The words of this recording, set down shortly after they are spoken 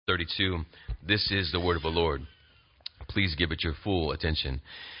32. This is the word of the Lord. Please give it your full attention.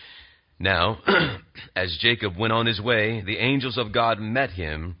 Now, as Jacob went on his way, the angels of God met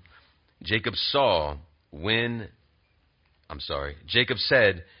him. Jacob said when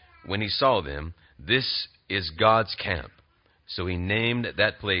he saw them, "This is God's camp." So he named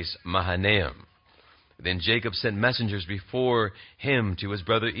that place Mahanaim. Then Jacob sent messengers before him to his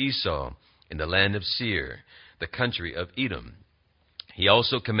brother Esau in the land of Seir, the country of Edom. He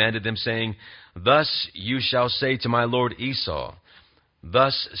also commanded them, saying, "Thus you shall say to my lord Esau,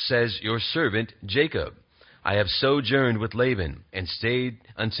 Thus says your servant Jacob, I have sojourned with Laban and stayed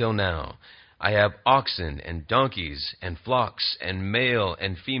until now. I have oxen and donkeys and flocks and male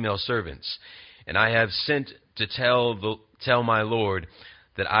and female servants, and I have sent to tell my lord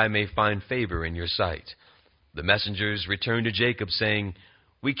that I may find favor in your sight." The messengers returned to Jacob, saying,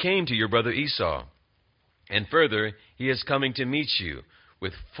 "We came to your brother Esau, and further, he is coming to meet you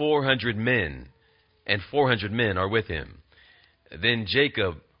with 400 men, and 400 men are with him." Then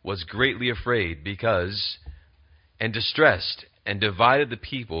Jacob was greatly afraid and distressed, and divided the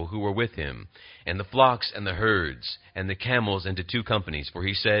people who were with him, and the flocks and the herds, and the camels into two companies. For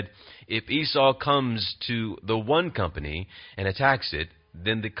he said, "If Esau comes to the one company and attacks it,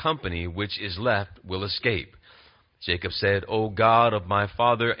 then the company which is left will escape." Jacob said, "O God of my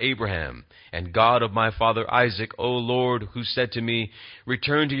father Abraham, and God of my father Isaac, O Lord, who said to me,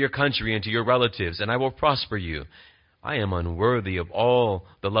 'Return to your country and to your relatives, and I will prosper you,' I am unworthy of all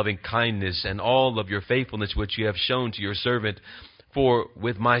the loving kindness and all of your faithfulness which you have shown to your servant. For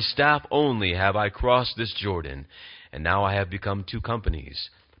with my staff only have I crossed this Jordan, and now I have become two companies.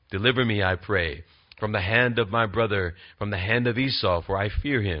 Deliver me, I pray, from the hand of my brother, from the hand of Esau, for I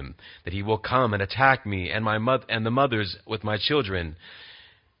fear him, that he will come and attack me and the mothers with my children.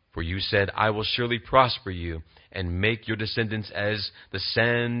 For you said, I will surely prosper you, and make your descendants as the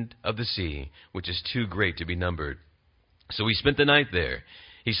sand of the sea, which is too great to be numbered." So he spent the night there.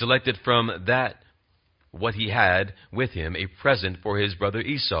 He selected from that what he had with him a present for his brother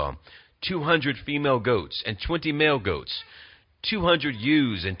Esau, 200 female goats and 20 male goats, 200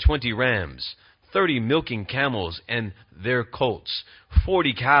 ewes and 20 rams, 30 milking camels and their colts,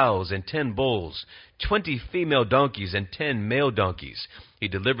 40 cows and 10 bulls, 20 female donkeys and 10 male donkeys. He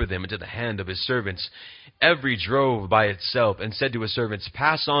delivered them into the hand of his servants, every drove by itself, and said to his servants,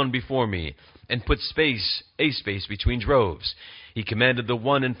 "Pass on before me, and put a space between droves." He commanded the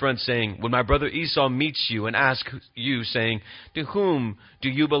one in front, saying, "When my brother Esau meets you and asks you, saying, 'To whom do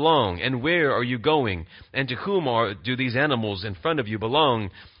you belong, and where are you going, and to whom do these animals in front of you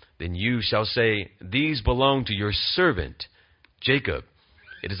belong?' then you shall say, 'These belong to your servant Jacob.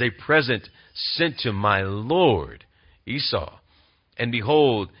 It is a present sent to my lord Esau. And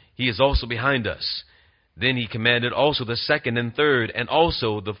behold, he is also behind us.' Then he commanded also the second and third, and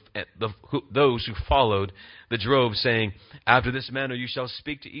also those who followed the drove, saying, 'After this manner you shall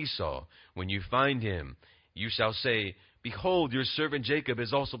speak to Esau. When you find him, you shall say, Behold, your servant Jacob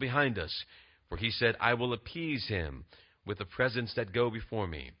is also behind us. For he said, I will appease him with the presents that go before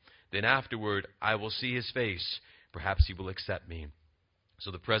me. Then afterward I will see his face. Perhaps he will accept me.'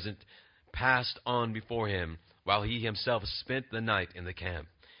 So the present passed on before him, while he himself spent the night in the camp.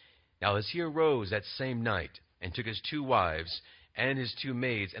 Now as he arose that same night, and took his 2 wives, and his 2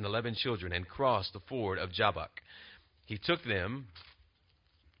 maids, and 11 children, and crossed the ford of Jabbok, he took them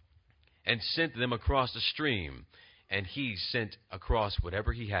and sent them across the stream, and he sent across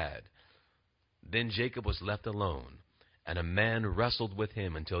whatever he had. Then Jacob was left alone, and a man wrestled with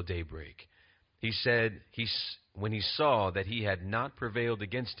him until daybreak. He said, when he saw that he had not prevailed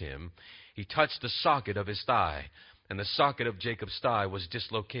against him, he touched the socket of his thigh, and the socket of Jacob's thigh was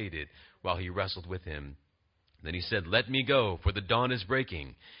dislocated while he wrestled with him. Then he said, Let me go, for the dawn is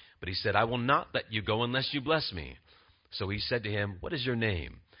breaking. But he said, I will not let you go unless you bless me. So he said to him, What is your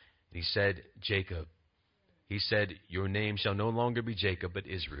name? And he said, Jacob. He said, Your name shall no longer be Jacob, but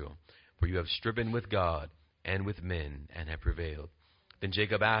Israel, for you have striven with God and with men, and have prevailed. Then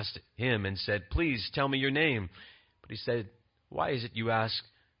Jacob asked him and said, Please tell me your name. But he said, Why is it you ask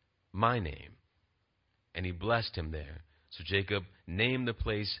my name? And he blessed him there. So Jacob named the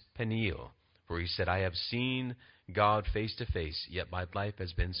place Peniel, for he said, I have seen God face to face, yet my life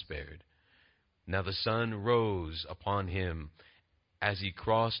has been spared. Now the sun rose upon him as he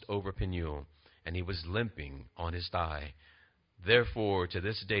crossed over Peniel, and he was limping on his thigh. Therefore, to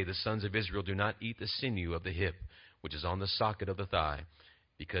this day, the sons of Israel do not eat the sinew of the hip, which is on the socket of the thigh,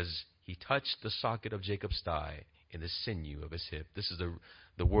 because he touched the socket of Jacob's thigh in the sinew of his hip. This is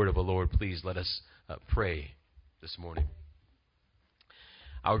the word of the Lord. Please let us pray this morning.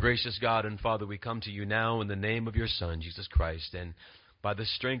 Our gracious God and Father, we come to you now in the name of your Son, Jesus Christ. And by the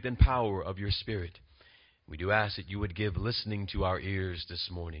strength and power of your Spirit. We do ask that you would give listening to our ears this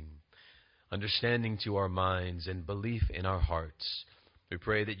morning, understanding to our minds, and belief in our hearts. We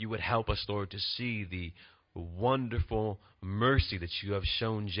pray that you would help us, Lord, to see the wonderful mercy that you have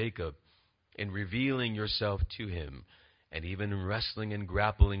shown Jacob in revealing yourself to him and even wrestling and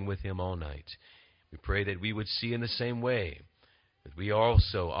grappling with him all night. We pray that we would see in the same way that we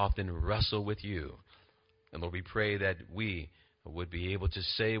also often wrestle with you. And Lord, we pray that we would be able to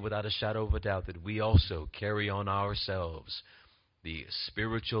say without a shadow of a doubt that we also carry on ourselves the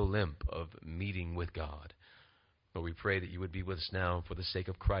spiritual limp of meeting with God. Lord, we pray that you would be with us now for the sake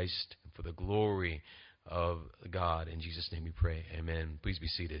of Christ, and for the glory of God. In Jesus' name we pray. Amen. Please be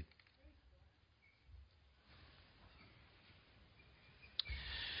seated.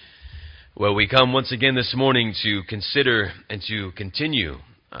 Well, we come once again this morning to consider and to continue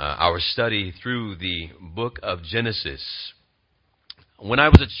our study through the book of Genesis. When I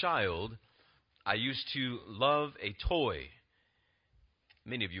was a child, I used to love a toy.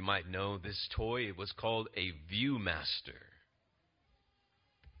 Many of you might know this toy. It was called a Viewmaster.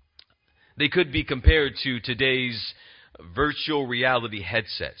 They could be compared to today's virtual reality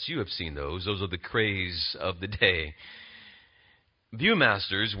headsets. You have seen those. Those are the craze of the day.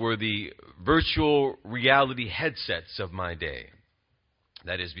 Viewmasters were the virtual reality headsets of my day.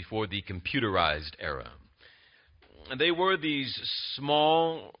 That is, before the computerized era. And they were these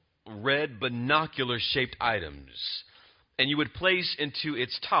small, red, binocular-shaped items. And you would place into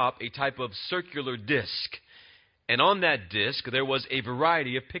its top a type of circular disc. And on that disc, there was a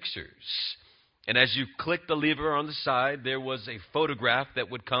variety of pictures. And as you clicked the lever on the side, there was a photograph that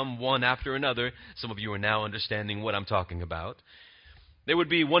would come one after another. Some of you are now understanding what I'm talking about. There would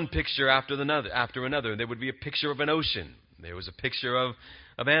be one picture after another. There would be a picture of an ocean. There was a picture of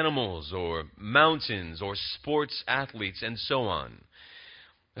animals or mountains or sports athletes and so on.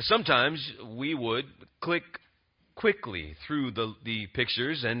 Sometimes we would click quickly through the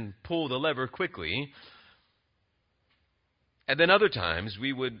pictures and pull the lever quickly. And then other times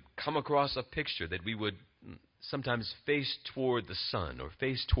we would come across a picture that we would sometimes face toward the sun or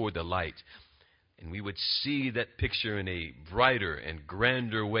face toward the light. And we would see that picture in a brighter and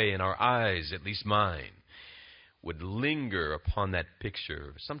grander way, and our eyes, at least mine, would linger upon that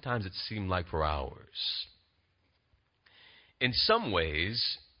picture. Sometimes it seemed like for hours. In some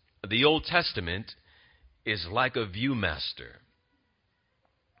ways, the Old Testament is like a Viewmaster.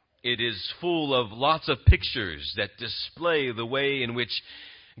 It is full of lots of pictures that display the way in which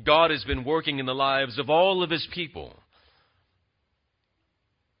God has been working in the lives of all of His people.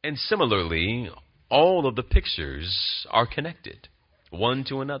 And similarly, all of the pictures are connected, one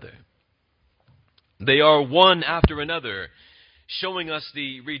to another. They are one after another, showing us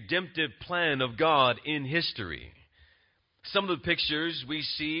the redemptive plan of God in history. Some of the pictures we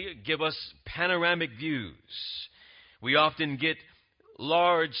see give us panoramic views. We often get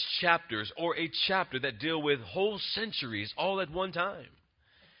large chapters or a chapter that deal with whole centuries all at one time.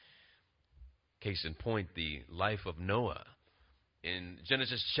 Case in point, the life of Noah. In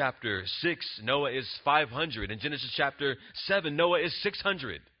Genesis chapter 6, Noah is 500. In Genesis chapter 7, Noah is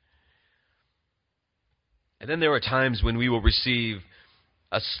 600. And then there are times when we will receive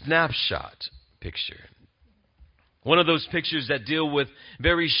a snapshot picture. One of those pictures that deal with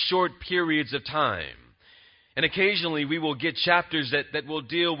very short periods of time. And occasionally we will get chapters that will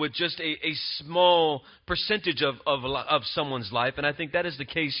deal with just a small percentage of someone's life. And I think that is the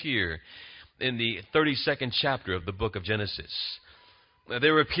case here in the 32nd chapter of the book of Genesis.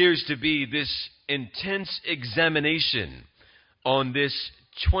 There appears to be this intense examination on this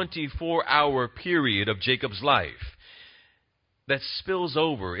 24-hour period of Jacob's life that spills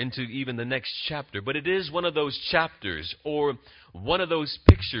over into even the next chapter. But it is one of those chapters, or one of those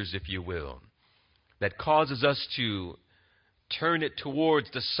pictures, if you will, that causes us to turn it towards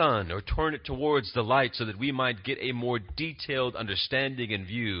the sun or turn it towards the light so that we might get a more detailed understanding and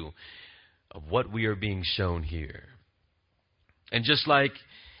view of what we are being shown here. And just like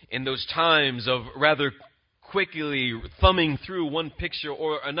in those times of rather quickly thumbing through one picture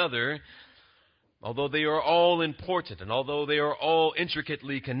or another, although they are all important and although they are all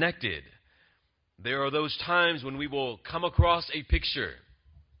intricately connected, there are those times when we will come across a picture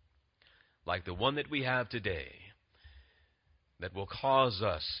like the one that we have today that will cause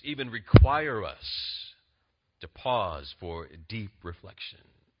us, even require us, to pause for deep reflection.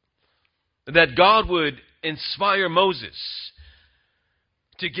 That God would inspire Moses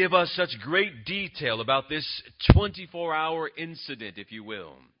to give us such great detail about this 24-hour incident, if you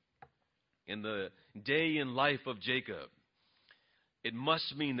will, in the day in life of Jacob. It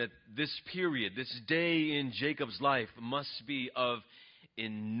must mean that this period, this day in Jacob's life, must be of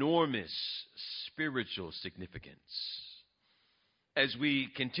enormous spiritual significance. As we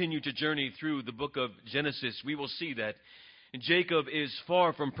continue to journey through the book of Genesis, we will see that Jacob is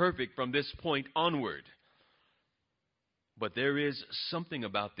far from perfect from this point onward. But there is something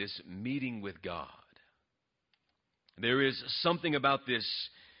about this meeting with God. There is something about this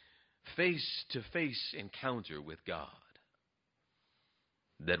face-to-face encounter with God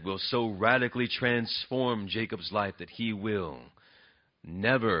that will so radically transform Jacob's life that he will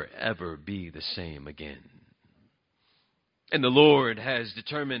never, ever be the same again. And the Lord has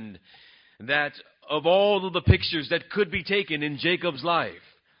determined that of all of the pictures that could be taken in Jacob's life,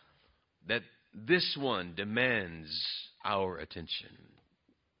 that this one demands our attention.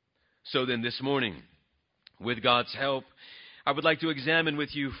 So then this morning, with God's help, I would like to examine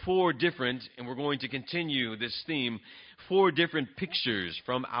with you four different, and we're going to continue this theme, four different pictures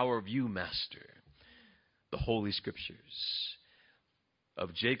from our viewmaster, the Holy Scriptures,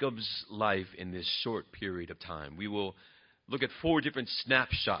 of Jacob's life in this short period of time. We will look at four different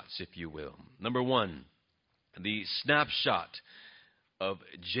snapshots, if you will. Number one, the snapshot of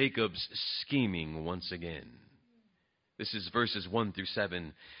Jacob's scheming once again. This is verses 1 through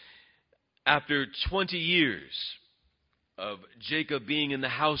 7. After 20 years of Jacob being in the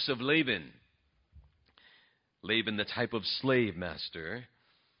house of Laban, the type of slave master,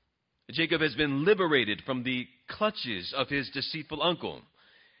 Jacob has been liberated from the clutches of his deceitful uncle.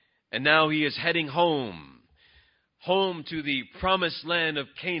 And now he is heading home to the promised land of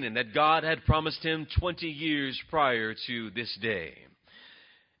Canaan that God had promised him 20 years prior to this day.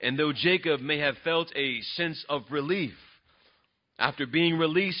 And though Jacob may have felt a sense of relief after being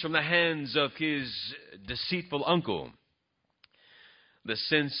released from the hands of his deceitful uncle, the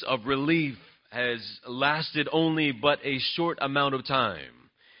sense of relief has lasted only but a short amount of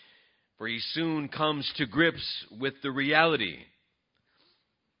time, for he soon comes to grips with the reality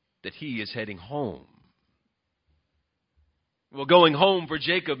that he is heading home. Well, going home for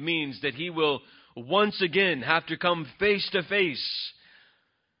Jacob means that he will once again have to come face to face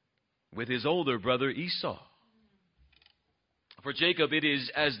with his older brother Esau. For Jacob, it is,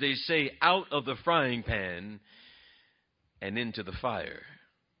 as they say, out of the frying pan and into the fire.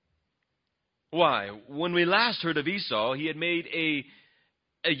 Why? When we last heard of Esau, he had made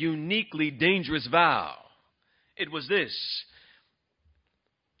a uniquely dangerous vow. It was this.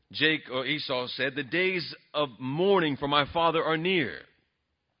 Esau said, "The days of mourning for my father are near.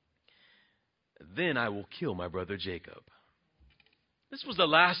 Then I will kill my brother Jacob." This was the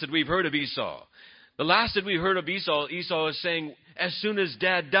last that we've heard of Esau. The last that we heard of Esau is saying, as soon as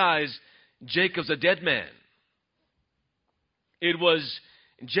dad dies, Jacob's a dead man. It was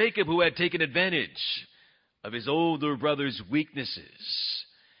Jacob who had taken advantage of his older brother's weaknesses.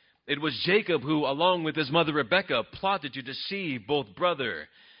 It was Jacob who, along with his mother Rebekah, plotted to deceive both brother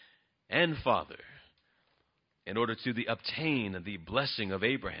and father in order to obtain the blessing of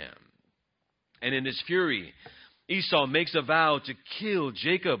Abraham. And in his fury, Esau makes a vow to kill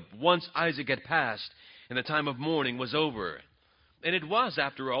Jacob once Isaac had passed and the time of mourning was over. And it was,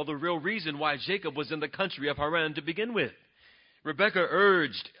 after all, the real reason why Jacob was in the country of Haran to begin with. Rebekah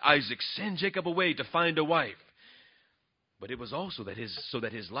urged Isaac, send Jacob away to find a wife. But it was also so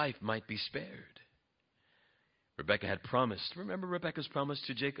that his life might be spared. Rebekah had promised. Remember Rebekah's promise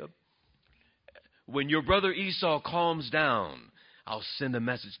to Jacob? When your brother Esau calms down, I'll send a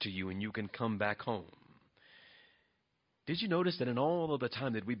message to you and you can come back home. Did you notice that in all of the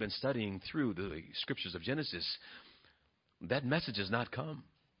time that we've been studying through the scriptures of Genesis, that message has not come?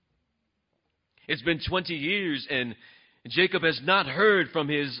 It's been 20 years and Jacob has not heard from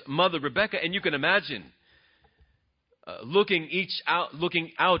his mother Rebekah, and you can imagine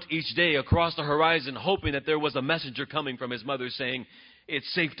looking out each day across the horizon, hoping that there was a messenger coming from his mother saying,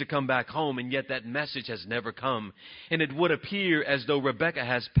 it's safe to come back home, and yet that message has never come. And it would appear as though Rebekah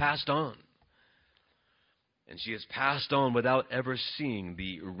has passed on. And she has passed on without ever seeing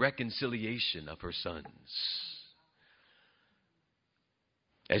the reconciliation of her sons.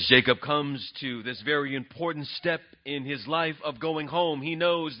 As Jacob comes to this very important step in his life of going home, he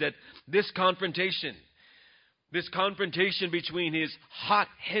knows that this confrontation between his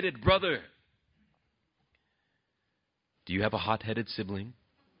hot-headed brother. Do you have a hot-headed sibling?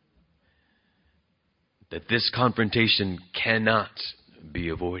 That this confrontation cannot be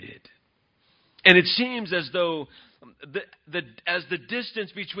avoided. And it seems as though as the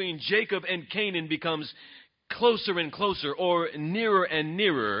distance between Jacob and Canaan becomes closer and closer, or nearer and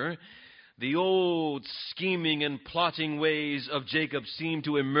nearer, the old scheming and plotting ways of Jacob seem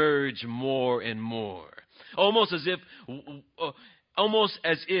to emerge more and more. Almost as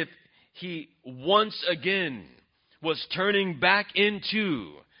if he once again was turning back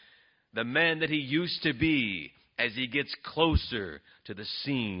into the man that he used to be as he gets closer to the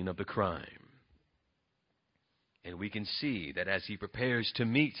scene of the crime. And we can see that as he prepares to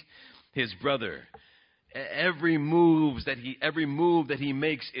meet his brother, every move that he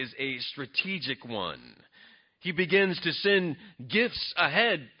makes is a strategic one. He begins to send gifts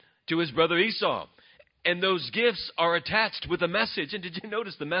ahead to his brother Esau. And those gifts are attached with a message. And did you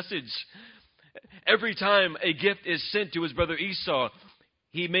notice the message? Every time a gift is sent to his brother Esau,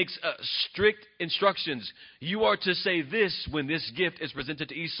 he makes strict instructions. You are to say this when this gift is presented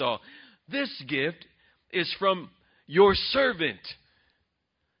to Esau. This gift is from your servant,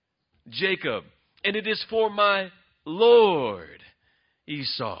 Jacob, and it is for my Lord,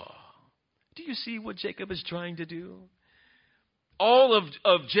 Esau. Do you see what Jacob is trying to do? All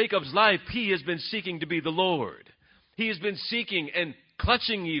of Jacob's life, he has been seeking to be the Lord. He has been seeking and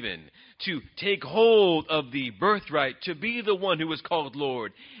clutching even to take hold of the birthright, to be the one who is called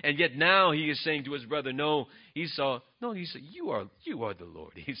Lord. And yet now he is saying to his brother, no, Esau, you are the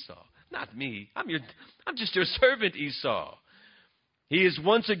Lord, Esau, not me. I'm just your servant, Esau. He is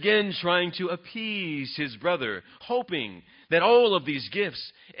once again trying to appease his brother, hoping that all of these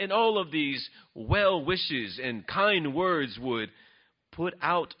gifts and all of these well wishes and kind words would put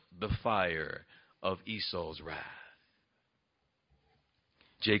out the fire of Esau's wrath.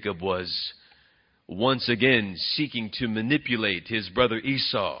 Jacob was once again seeking to manipulate his brother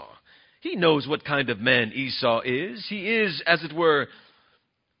Esau. He knows what kind of man Esau is. He is, as it were,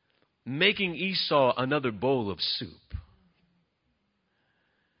 making Esau another bowl of soup,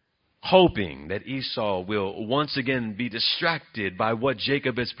 hoping that Esau will once again be distracted by what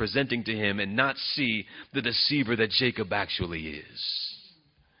Jacob is presenting to him and not see the deceiver that Jacob actually is.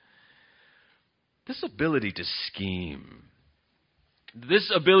 This ability to scheme,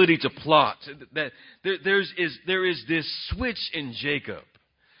 this ability to plot, that there is this switch in Jacob.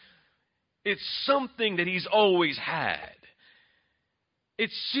 It's something that he's always had. It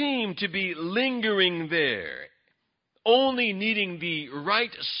seemed to be lingering there, only needing the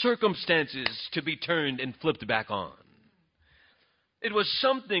right circumstances to be turned and flipped back on. It was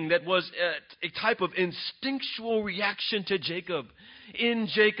something that was a type of instinctual reaction to Jacob, in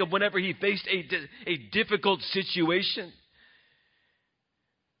Jacob whenever he faced a difficult situation.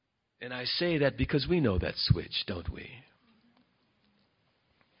 And I say that because we know that switch, don't we?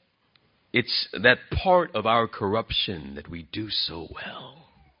 It's that part of our corruption that we do so well.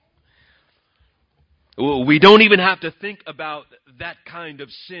 We don't even have to think about that kind of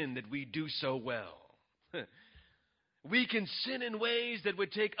sin that we do so well. We can sin in ways that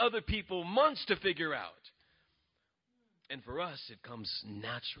would take other people months to figure out. And for us, it comes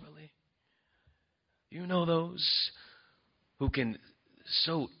naturally. You know those who can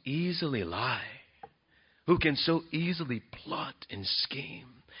so easily lie, who can so easily plot and scheme.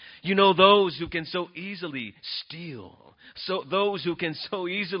 You know those who can so easily steal, those who can so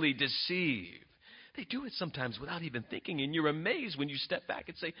easily deceive. They do it sometimes without even thinking, and you're amazed when you step back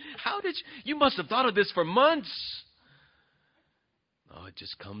and say, you must have thought of this for months. Oh, it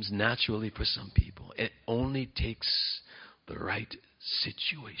just comes naturally for some people. It only takes the right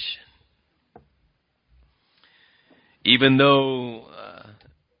situation. Even though,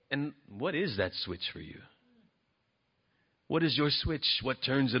 and what is that switch for you? What is your switch? What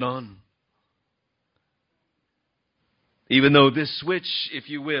turns it on? Even though this switch, if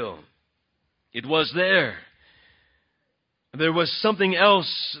you will, it was there was something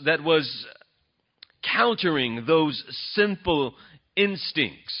else that was countering those sinful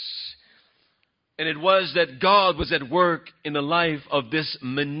instincts. And it was that God was at work in the life of this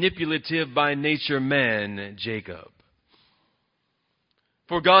manipulative by nature man, Jacob.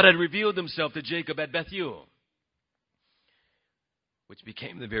 For God had revealed himself to Jacob at Bethuel, which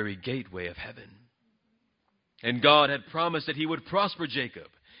became the very gateway of heaven. And God had promised that he would prosper Jacob,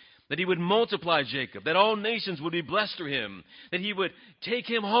 that he would multiply Jacob, that all nations would be blessed through him, that he would take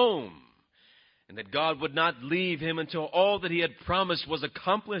him home, and that God would not leave him until all that he had promised was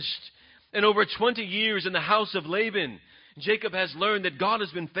accomplished. And over 20 years in the house of Laban, Jacob has learned that God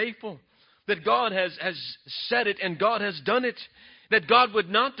has been faithful, that God has said it and God has done it, that God would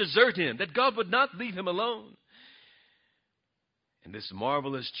not desert him, that God would not leave him alone. And this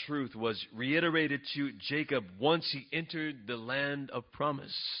marvelous truth was reiterated to Jacob once he entered the land of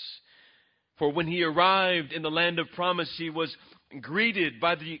promise. For when he arrived in the land of promise, he was greeted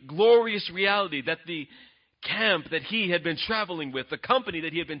by the glorious reality that the camp that he had been traveling with, the company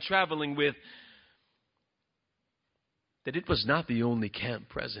that he had been traveling with, that it was not the only camp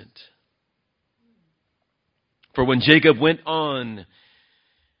present. For when Jacob went on,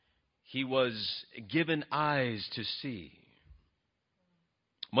 he was given eyes to see.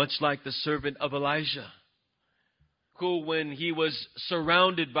 Much like the servant of Elijah, who, when he was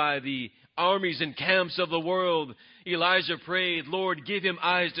surrounded by the armies and camps of the world, Elijah prayed, Lord, give him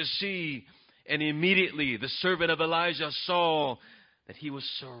eyes to see. And immediately the servant of Elijah saw that he was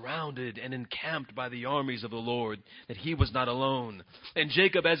surrounded and encamped by the armies of the Lord, that he was not alone. And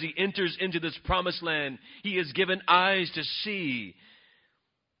Jacob, as he enters into this promised land, he is given eyes to see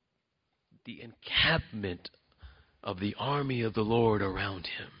the encampment of the army of the Lord around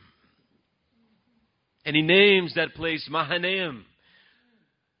him. And he names that place Mahanaim,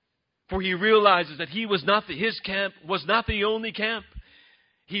 for he realizes that his camp was not the only camp.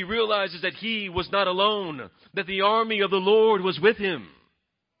 He realizes that he was not alone, that the army of the Lord was with him.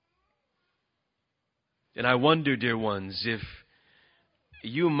 And I wonder, dear ones, if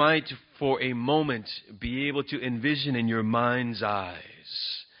you might for a moment be able to envision in your mind's eyes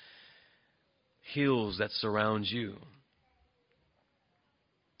hills that surround you,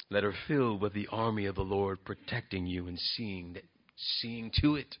 that are filled with the army of the Lord protecting you and seeing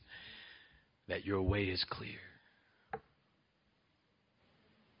to it that your way is clear.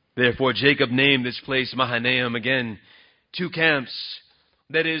 Therefore, Jacob named this place Mahanaim, again, two camps.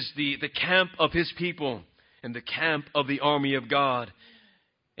 That is the camp of his people and the camp of the army of God.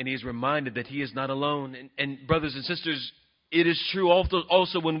 And he is reminded that he is not alone. And brothers and sisters, it is true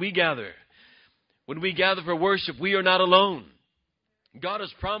also when we gather. When we gather for worship, we are not alone. God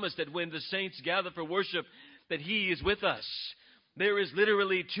has promised that when the saints gather for worship, that he is with us. There is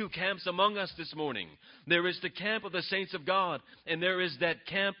literally two camps among us this morning. There is the camp of the saints of God, and there is that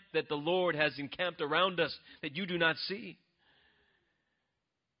camp that the Lord has encamped around us that you do not see.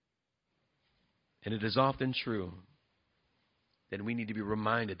 And it is often true that we need to be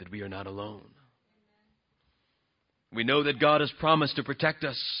reminded that we are not alone. We know that God has promised to protect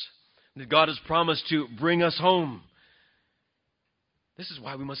us, that God has promised to bring us home. This is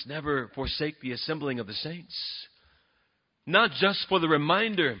why we must never forsake the assembling of the saints. Not just for the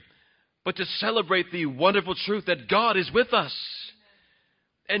reminder, but to celebrate the wonderful truth that God is with us.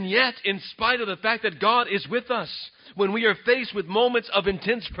 And yet, in spite of the fact that God is with us, when we are faced with moments of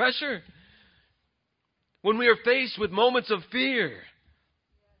intense pressure, when we are faced with moments of fear,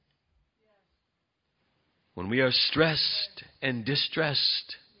 when we are stressed and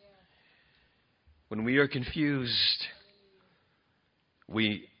distressed, when we are confused,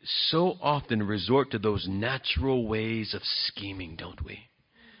 we so often resort to those natural ways of scheming, don't we?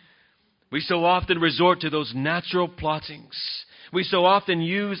 We so often resort to those natural plottings. We so often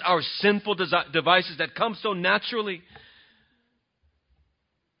use our sinful devices that come so naturally.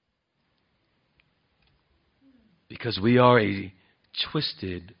 Because we are a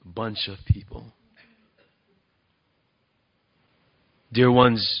twisted bunch of people. Dear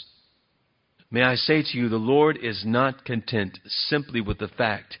ones, may I say to you, the Lord is not content simply with the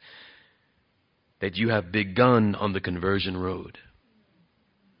fact that you have begun on the conversion road.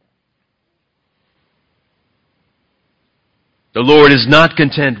 The Lord is not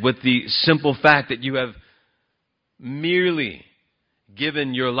content with the simple fact that you have merely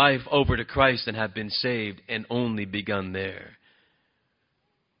given your life over to Christ and have been saved and only begun there.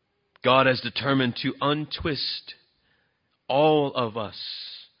 God has determined to untwist all of us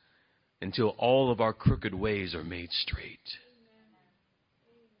until all of our crooked ways are made straight.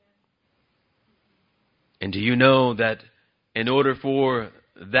 And do you know that in order for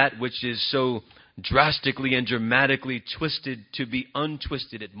that which is so drastically and dramatically twisted to be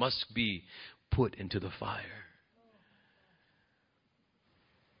untwisted, it must be put into the fire?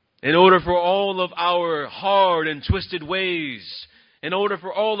 In order for all of our hard and twisted ways, in order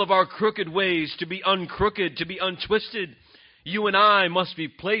for all of our crooked ways to be uncrooked, to be untwisted, you and I must be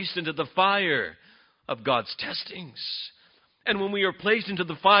placed into the fire of God's testings. And when we are placed into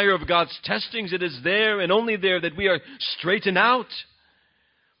the fire of God's testings, it is there and only there that we are straightened out.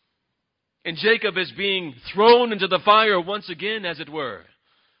 And Jacob is being thrown into the fire once again, as it were,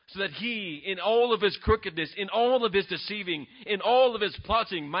 so that he, in all of his crookedness, in all of his deceiving, in all of his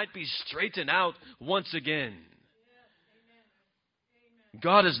plotting, might be straightened out once again.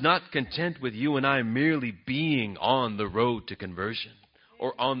 God is not content with you and I merely being on the road to conversion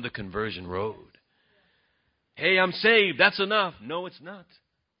or on the conversion road. Hey, I'm saved. That's enough. No, it's not.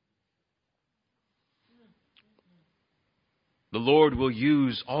 The Lord will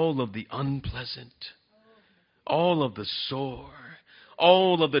use all of the unpleasant, all of the sore,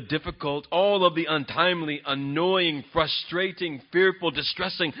 all of the difficult, all of the untimely, annoying, frustrating, fearful,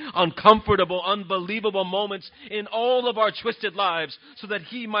 distressing, uncomfortable, unbelievable moments in all of our twisted lives so that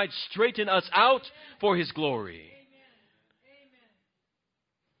He might straighten us out for His glory.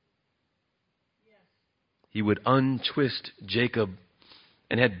 he would untwist Jacob,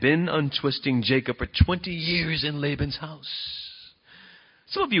 and had been untwisting Jacob for 20 years in Laban's house.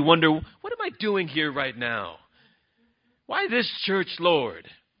 Some of you wonder, what am I doing here right now? Why this church, Lord?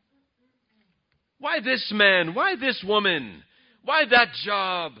 Why this man? Why this woman? Why that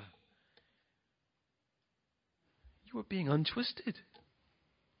job? You are being untwisted.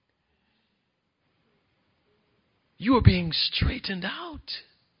 You are being straightened out.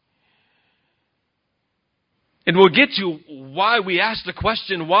 And we'll get to why we ask the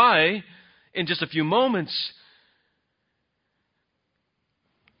question why in just a few moments.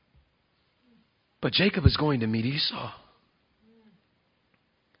 But Jacob is going to meet Esau,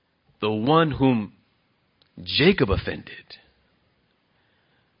 the one whom Jacob offended.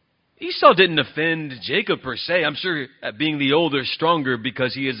 Esau didn't offend Jacob per se. I'm sure being the older, stronger,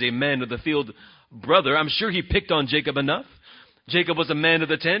 because he is a man of the field brother, I'm sure he picked on Jacob enough. Jacob was a man of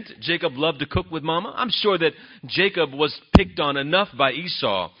the tent. Jacob loved to cook with mama. I'm sure that Jacob was picked on enough by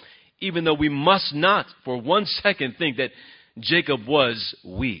Esau, even though we must not for 1 second think that Jacob was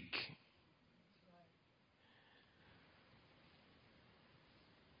weak.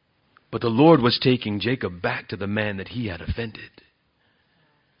 But the Lord was taking Jacob back to the man that he had offended.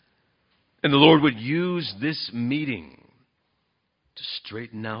 And the Lord would use this meeting to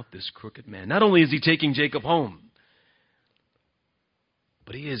straighten out this crooked man. Not only is he taking Jacob home,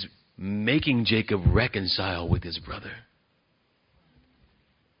 but he is making Jacob reconcile with his brother.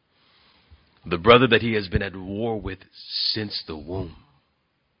 The brother that he has been at war with since the womb.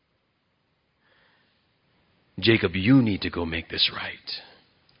 Jacob, you need to go make this right.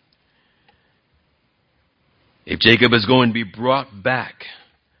 If Jacob is going to be brought back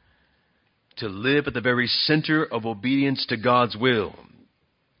to live at the very center of obedience to God's will,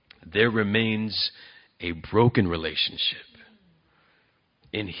 there remains a broken relationship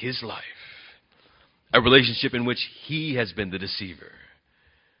in his life. A relationship in which he has been the deceiver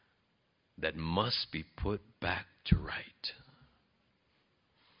that must be put back to right.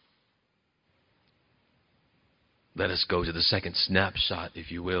 Let us go to the second snapshot,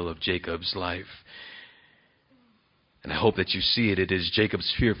 if you will, of Jacob's life. And I hope that you see it. It is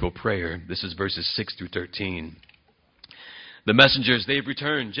Jacob's fearful prayer. This is verses 6 through 13. The messengers, they've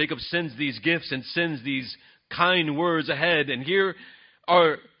returned. Jacob sends these gifts and sends these kind words ahead. And here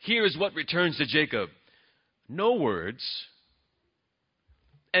is what returns to Jacob. No words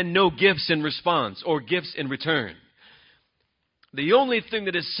and no gifts in response or gifts in return. The only thing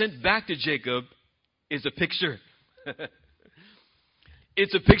that is sent back to Jacob is a picture.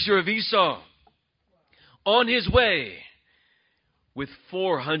 It's a picture of Esau on his way with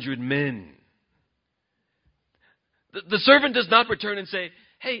 400 men. The servant does not return and say,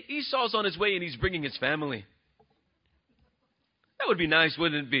 hey, Esau's on his way and he's bringing his family. That would be nice,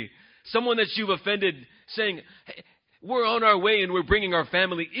 wouldn't it be? Someone that you've offended saying, hey, we're on our way and we're bringing our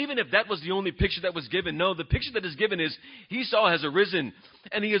family. Even if that was the only picture that was given. No, the picture that is given is Esau has arisen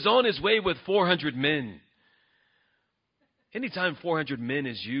and he is on his way with 400 men. Anytime 400 men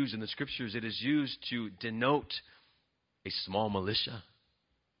is used in the scriptures, it is used to denote a small militia.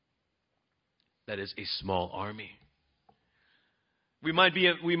 That is a small army. We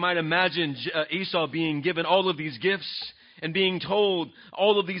might imagine Esau being given all of these gifts and being told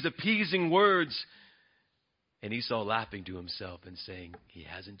all of these appeasing words. And Esau laughing to himself and saying, he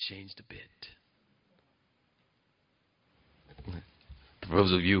hasn't changed a bit. For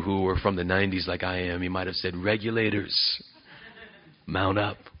those of you who were from the 90s like I am, you might have said, regulators, mount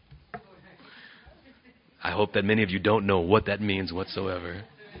up. I hope that many of you don't know what that means whatsoever.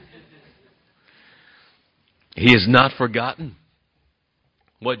 He has not forgotten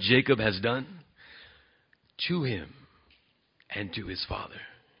what Jacob has done to him and to his father.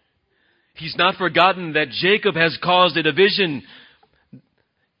 He's not forgotten that Jacob has caused a division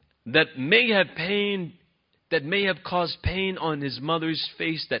that may have caused pain on his mother's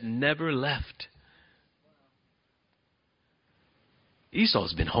face that never left.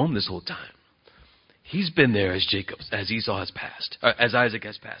 Esau's been home this whole time. He's been there as Esau has passed, as Isaac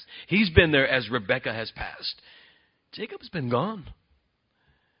has passed. He's been there as Rebekah has passed. Jacob's been gone.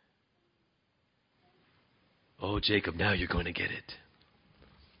 Oh, Jacob, now you're going to get it.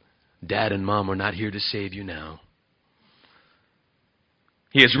 Dad and Mom are not here to save you now.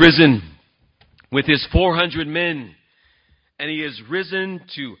 He has risen with his 400 men, and he has risen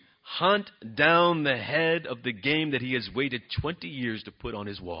to hunt down the head of the game that he has waited 20 years to put on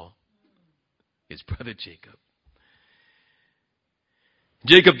his wall. His brother Jacob.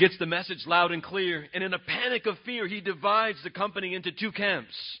 Jacob gets the message loud and clear, and in a panic of fear, he divides the company into two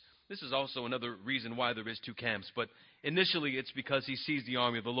camps. This is also another reason why there is two camps, but initially it's because he sees the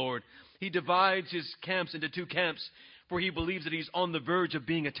army of the Lord. He divides his camps into two camps, for he believes that he's on the verge of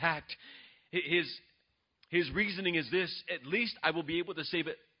being attacked. His reasoning is this: at least I will be able to save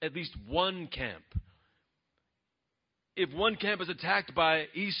at least one camp. If one camp is attacked by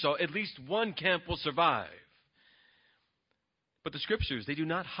Esau, at least one camp will survive. But the scriptures, they do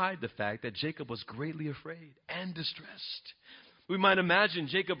not hide the fact that Jacob was greatly afraid and distressed. We might imagine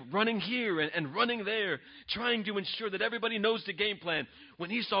Jacob running here and running there, trying to ensure that everybody knows the game plan. When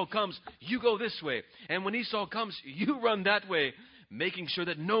Esau comes, you go this way. And when Esau comes, you run that way, making sure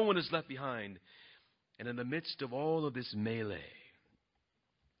that no one is left behind. And in the midst of all of this melee,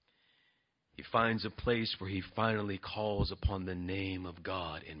 he finds a place where he finally calls upon the name of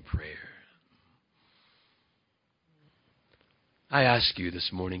God in prayer. I ask you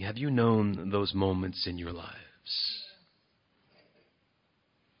this morning, have you known those moments in your lives?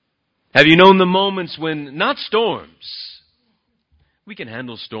 Have you known the moments when, not storms, we can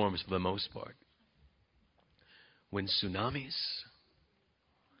handle storms for the most part, when tsunamis,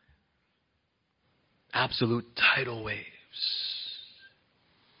 absolute tidal waves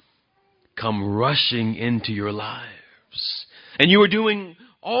come rushing into your lives, and you are doing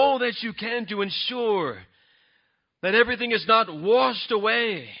all that you can to ensure that everything is not washed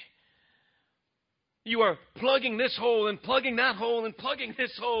away. You are plugging this hole and plugging that hole and plugging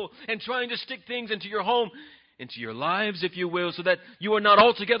this hole and trying to stick things into your home, into your lives, if you will, so that you are not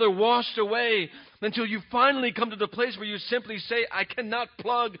altogether washed away until you finally come to the place where you simply say, I cannot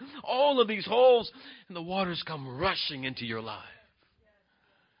plug all of these holes, and the waters come rushing into your life.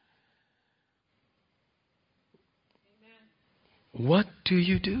 What do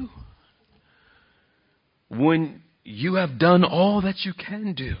you do when you have done all that you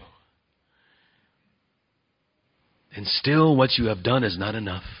can do, and still what you have done is not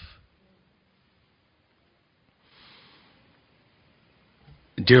enough?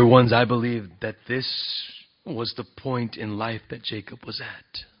 Dear ones, I believe that this was the point in life that Jacob was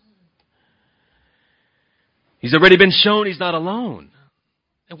at. He's already been shown he's not alone.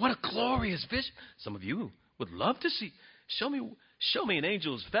 And what a glorious vision. Some of you would love to see. Show me an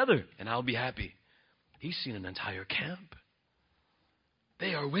angel's feather and I'll be happy. He's seen an entire camp.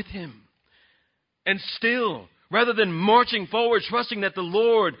 They are with him. And still, rather than marching forward, trusting that the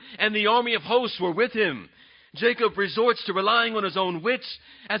Lord and the army of hosts were with him, Jacob resorts to relying on his own wits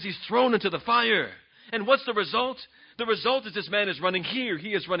as he's thrown into the fire. And what's the result? The result is this man is running here,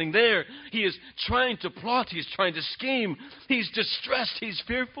 he is running there. He is trying to plot, he's trying to scheme. He's distressed, he's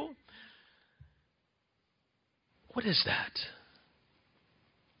fearful. What is that?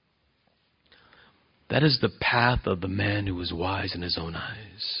 That is the path of the man who is wise in his own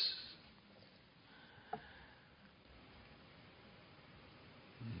eyes.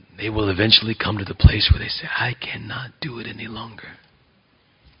 They will eventually come to the place where they say, I cannot do it any longer.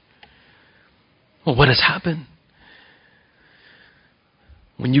 Well, what has happened?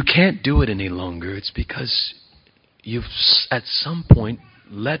 When you can't do it any longer, it's because you've at some point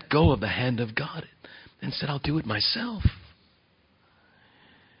let go of the hand of God and said, I'll do it myself.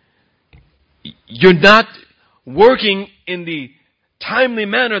 You're not working in the timely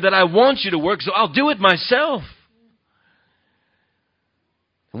manner that I want you to work, so I'll do it myself.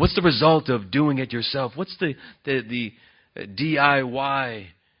 And what's the result of doing it yourself? What's the DIY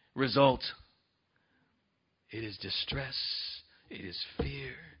result? It is distress. It is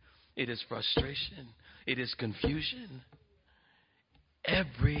fear. It is frustration. It is confusion.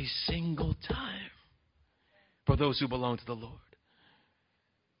 Every single time for those who belong to the Lord.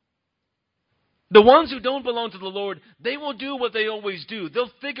 The ones who don't belong to the Lord, they will do what they always do.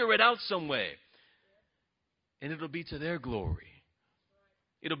 They'll figure it out some way. And it'll be to their glory.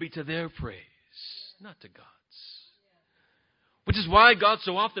 It'll be to their praise, not to God's. Which is why God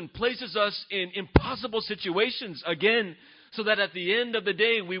so often places us in impossible situations, again, so that at the end of the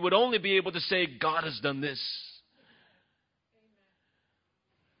day, we would only be able to say, God has done this.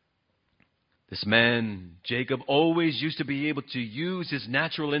 This man, Jacob, always used to be able to use his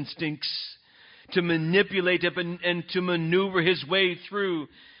natural instincts to manipulate and to maneuver his way through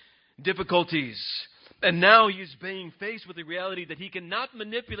difficulties. And now he's being faced with the reality that he cannot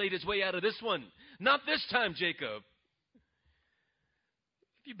manipulate his way out of this one. Not this time, Jacob. Have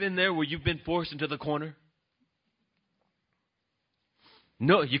you been there where you've been forced into the corner?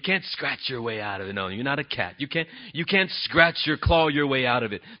 No, you can't scratch your way out of it. No, you're not a cat. You can't scratch your claw your way out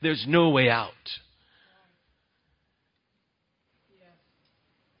of it. There's no way out.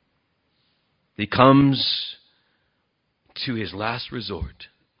 He comes to his last resort.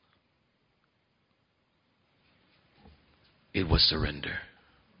 It was surrender.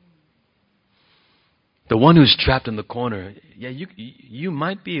 The one who's trapped in the corner, yeah, you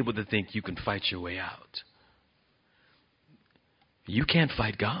might be able to think you can fight your way out. You can't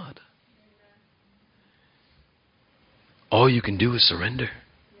fight God. All you can do is surrender.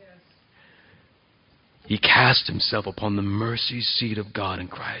 He cast himself upon the mercy seat of God and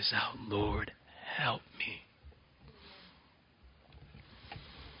cries out, Lord, help me.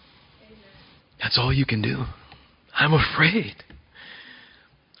 That's all you can do. I'm afraid.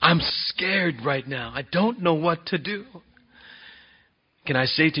 I'm scared right now. I don't know what to do. Can I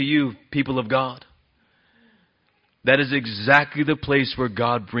say to you, people of God, that is exactly the place where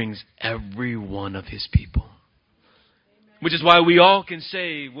God brings every one of his people. Which is why we all can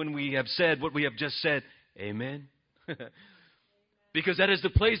say, when we have said what we have just said, amen. Because that is the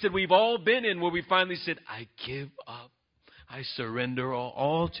place that we've all been in, where we finally said, I give up. I surrender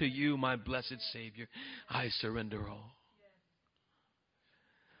all to you, my blessed Savior. I surrender all.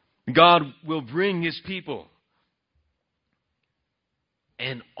 God will bring his people,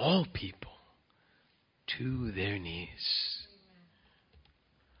 and all people, to their knees.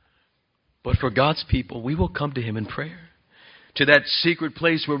 But for God's people, we will come to him in prayer, to that secret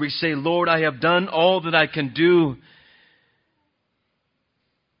place where we say, Lord, I have done all that I can do,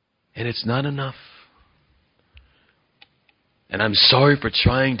 and it's not enough. And I'm sorry for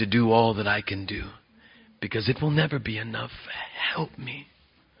trying to do all that I can do, because it will never be enough. Help me.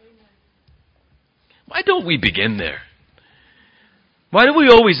 Why don't we begin there? Why do we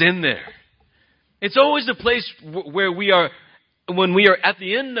always end there? It's always the place where we are, when we are at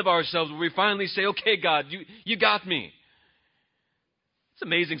the end of ourselves, where we finally say, okay, God, you got me. It's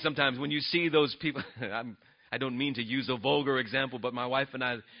amazing sometimes when you see those people. I don't mean to use a vulgar example, but my wife and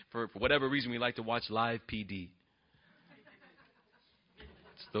I, for whatever reason, we like to watch live PD.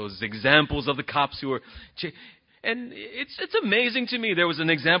 It's those examples of the cops who are... And it's amazing to me. There was an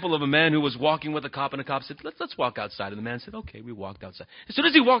example of a man who was walking with a cop, and the cop said, let's walk outside. And the man said, okay, we walked outside. As soon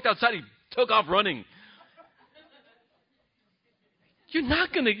as he walked outside, he took off running. You're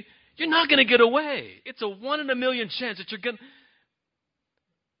not gonna get away. It's a 1 in a million chance that you're gonna...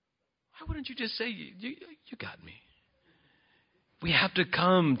 Why wouldn't you just say, you got me? We have to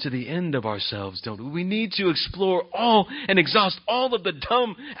come to the end of ourselves, don't we? We need to explore all and exhaust all of the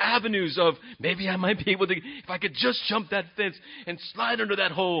dumb avenues of, maybe I might be able to, if I could just jump that fence and slide under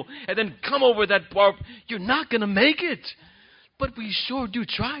that hole and then come over that bar. You're not going to make it. But we sure do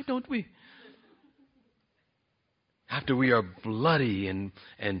try, don't we? After we are bloody and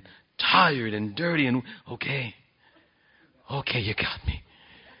tired and dirty and, okay, you got me.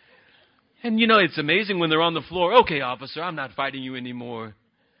 And you know, it's amazing when they're on the floor. Okay, officer, I'm not fighting you anymore.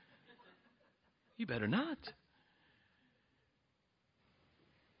 You better not.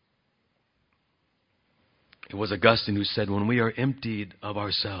 It was Augustine who said, when we are emptied of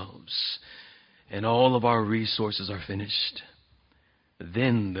ourselves and all of our resources are finished,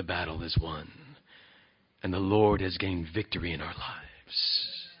 then the battle is won and the Lord has gained victory in our lives.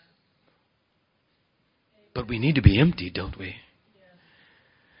 But we need to be emptied, don't we?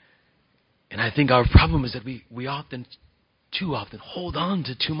 And I think our problem is that we too often hold on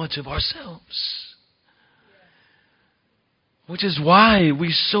to too much of ourselves. Which is why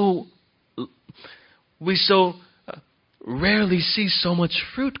we so rarely see so much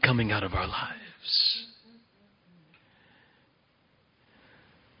fruit coming out of our lives.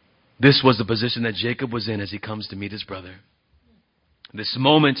 This was the position that Jacob was in as he comes to meet his brother. This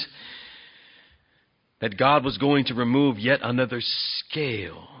moment that God was going to remove yet another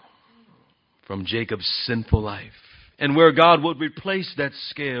scale from Jacob's sinful life, and where God would replace that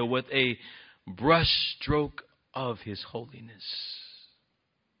scale with a brush stroke of his holiness.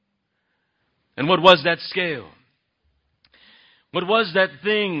 And what was that scale? What was that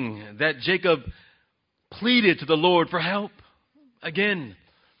thing that Jacob pleaded to the Lord for help? Again,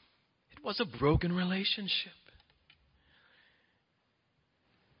 it was a broken relationship.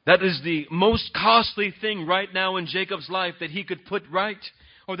 That is the most costly thing right now in Jacob's life that he could put right,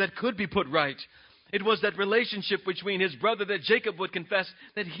 or that could be put right. It was that relationship between his brother that Jacob would confess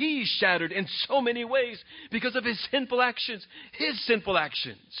that he shattered in so many ways because of his sinful actions. His sinful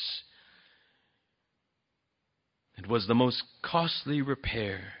actions. It was the most costly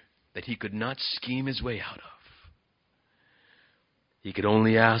repair that he could not scheme his way out of. He could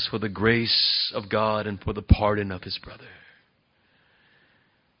only ask for the grace of God and for the pardon of his brother.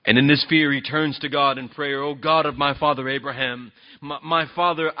 And in this fear, he turns to God in prayer. O God of my father Abraham, my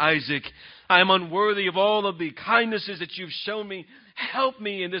father Isaac, I am unworthy of all of the kindnesses that you've shown me. Help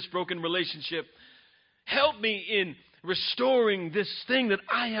me in this broken relationship. Help me in restoring this thing that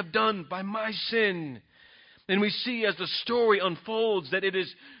I have done by my sin. And we see as the story unfolds that it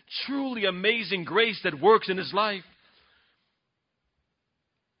is truly amazing grace that works in his life.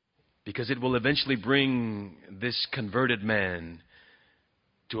 Because it will eventually bring this converted man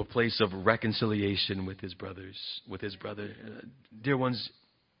to a place of reconciliation with his brothers, with his brother. Dear ones,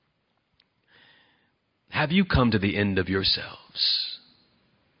 have you come to the end of yourselves?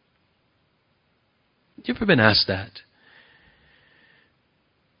 You ever been asked that?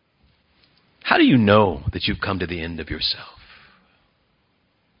 How do you know that you've come to the end of yourself?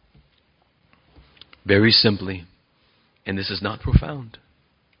 Very simply, and this is not profound.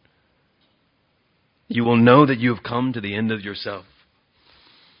 You will know that you have come to the end of yourself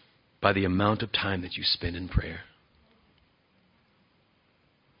by the amount of time that you spend in prayer.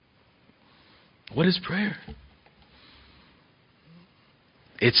 What is prayer?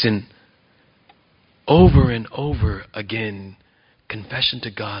 It's an over and over again confession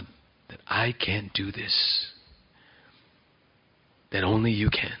to God that I can't do this, that only you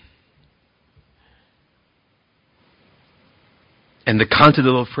can. And the content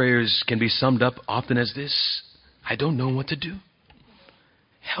of those prayers can be summed up often as this: I don't know what to do.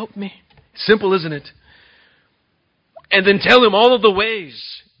 Help me. Simple, isn't it? And then tell him all of the ways.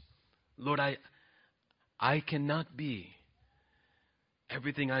 Lord, I cannot be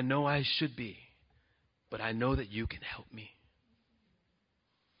everything I know I should be, but I know that you can help me.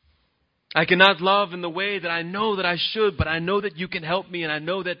 I cannot love in the way that I know that I should, but I know that you can help me, and I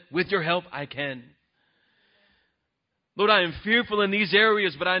know that with your help I can. Lord, I am fearful in these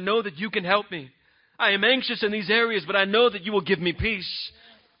areas, but I know that you can help me. I am anxious in these areas, but I know that you will give me peace.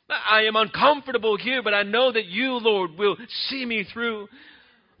 I am uncomfortable here, but I know that you, Lord, will see me through.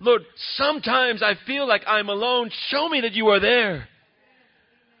 Lord, sometimes I feel like I'm alone. Show me that you are there.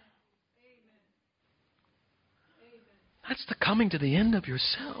 That's the coming to the end of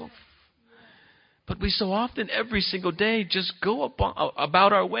yourself. But we so often, every single day, just go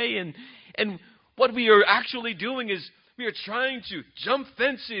about our way. And what we are actually doing is we are trying to jump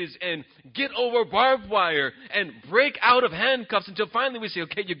fences and get over barbed wire and break out of handcuffs until finally we say,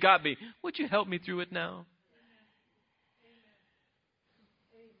 okay, you got me. Would you help me through it now?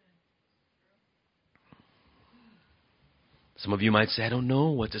 Some of you might say, I don't know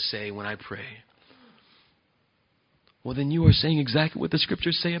what to say when I pray. Well, then you are saying exactly what the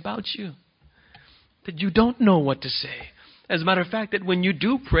scriptures say about you. That you don't know what to say. As a matter of fact, that when you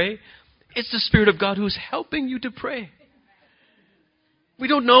do pray, it's the Spirit of God who's helping you to pray. We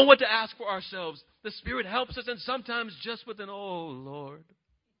don't know what to ask for ourselves. The Spirit helps us, and sometimes just with an, oh, Lord.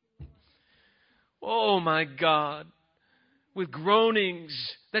 Oh, my God. With groanings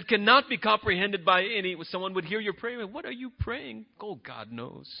that cannot be comprehended by any. Someone would hear your prayer. What are you praying? Oh, God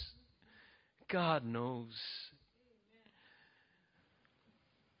knows. God knows.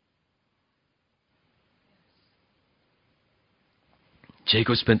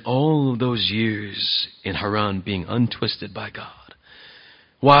 Jacob spent all of those years in Haran being untwisted by God.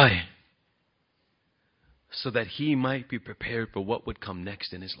 Why? So that he might be prepared for what would come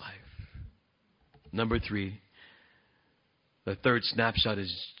next in his life. Number 3, the third snapshot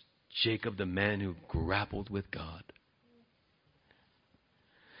is Jacob, the man who grappled with God.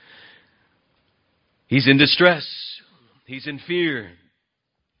 He's in distress. He's in fear.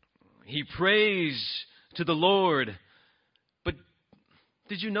 He prays to the Lord. But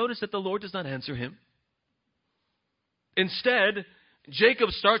did you notice that the Lord does not answer him? Instead, Jacob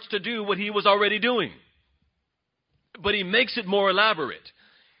starts to do what he was already doing. But he makes it more elaborate.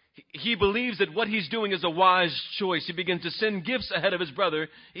 He believes that what he's doing is a wise choice. He begins to send gifts ahead of his brother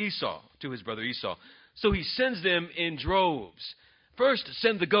Esau, to his brother Esau. So he sends them in droves. First,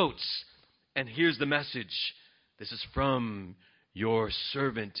 send the goats. And here's the message. This is from your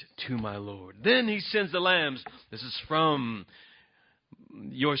servant to my Lord. Then he sends the lambs. This is from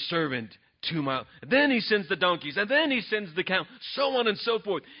your servant to my... Then he sends the donkeys. And then he sends the cow. So on and so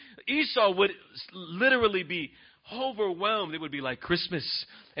forth. Esau would literally be overwhelmed. It would be like Christmas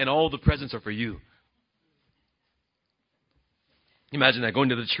and all the presents are for you. Imagine that, going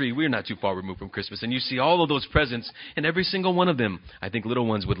to the tree. We're not too far removed from Christmas. And you see all of those presents, and every single one of them, I think little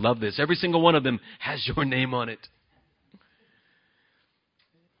ones would love this, every single one of them has your name on it.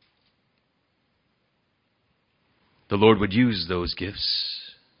 The Lord would use those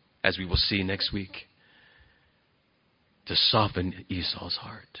gifts, as we will see next week, to soften Esau's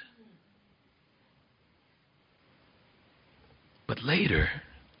heart. But later,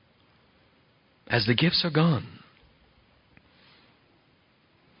 as the gifts are gone,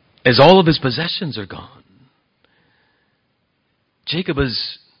 as all of his possessions are gone, Jacob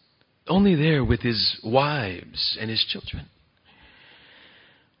is only there with his wives and his children.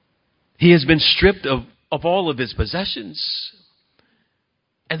 He has been stripped of of all of his possessions.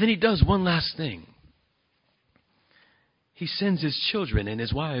 And then he does one last thing. He sends his children and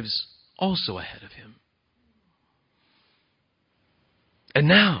his wives also ahead of him. And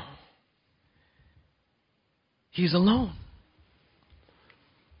now, he's alone.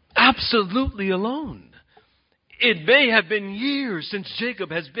 Absolutely alone. It may have been years since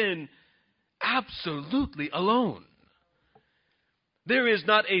Jacob has been absolutely alone. There is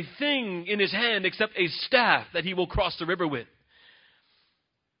not a thing in his hand except a staff that he will cross the river with.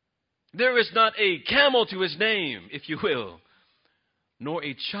 There is not a camel to his name, if you will, nor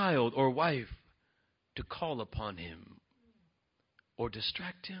a child or wife to call upon him or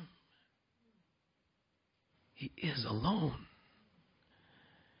distract him. He is alone.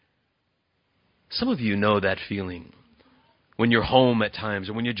 Some of you know that feeling when you're home at times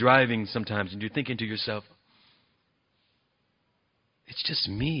or when you're driving sometimes and you're thinking to yourself, it's just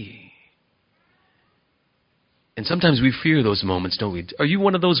me. And sometimes we fear those moments, don't we? Are you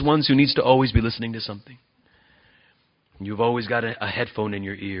one of those ones who needs to always be listening to something? You've always got a headphone in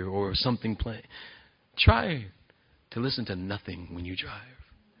your ear or something playing. Try to listen to nothing when you drive.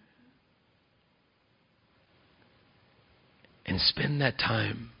 And spend that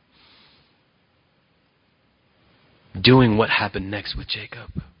time doing what happened next with Jacob.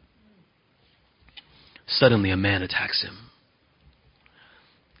 Suddenly a man attacks him.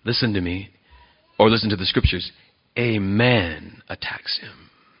 Listen to me, or listen to the scriptures. A man attacks him.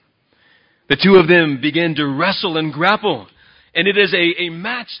 The two of them begin to wrestle and grapple. And it is a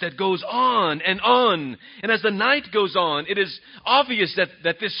match that goes on and on. And as the night goes on, it is obvious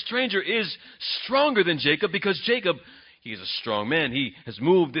that this stranger is stronger than Jacob, because Jacob, he is a strong man. He has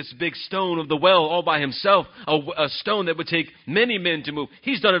moved this big stone of the well all by himself, a stone that would take many men to move.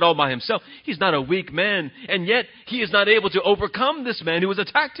 He's done it all by himself. He's not a weak man, and yet he is not able to overcome this man who has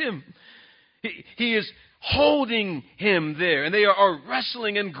attacked him. He is holding him there, and they are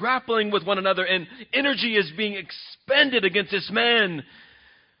wrestling and grappling with one another, and energy is being expended against this man.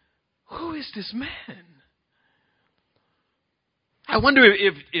 Who is this man? I wonder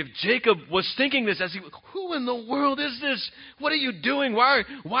if Jacob was thinking this as who in the world is this? What are you doing? Why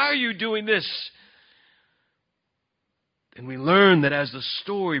are you doing this? And we learn that as the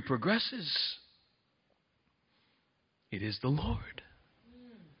story progresses, it is the Lord.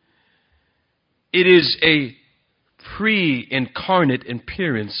 It is a pre-incarnate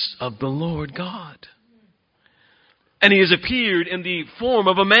appearance of the Lord God. And he has appeared in the form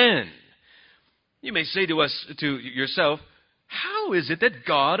of a man. You may say to yourself, how is it that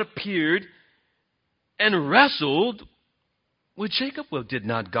God appeared and wrestled with Jacob? Well, did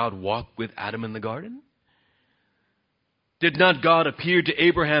not God walk with Adam in the garden? Did not God appear to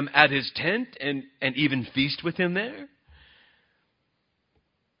Abraham at his tent and even feast with him there?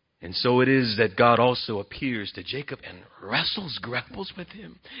 And so it is that God also appears to Jacob and grapples with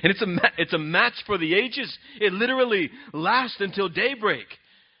him. And it's a match for the ages. It literally lasts until daybreak.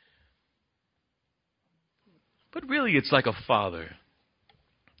 But really, it's like a father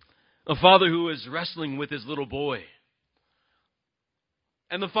who is wrestling with his little boy.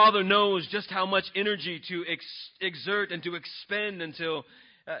 And the father knows just how much energy to exert and to expend until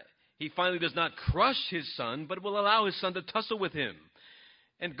he finally does not crush his son, but will allow his son to tussle with him.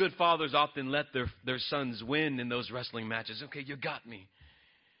 And good fathers often let their sons win in those wrestling matches. Okay, you got me.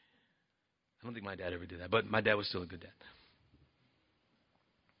 I don't think my dad ever did that, but my dad was still a good dad.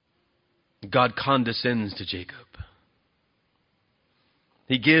 God condescends to Jacob.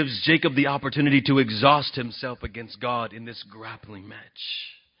 He gives Jacob the opportunity to exhaust himself against God in this grappling match.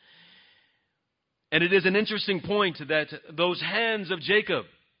 And it is an interesting point that those hands of Jacob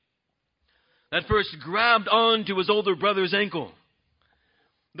that first grabbed onto his older brother's ankle,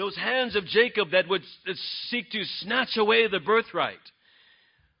 those hands of Jacob that would seek to snatch away the birthright,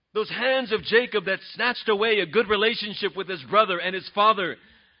 those hands of Jacob that snatched away a good relationship with his brother and his father,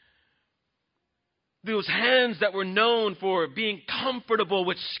 those hands that were known for being comfortable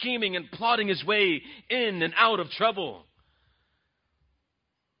with scheming and plotting his way in and out of trouble,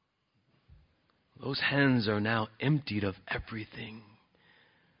 those hands are now emptied of everything.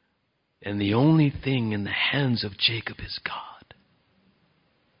 And the only thing in the hands of Jacob is God.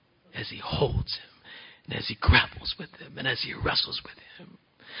 As he holds him, and as he grapples with him, and as he wrestles with him.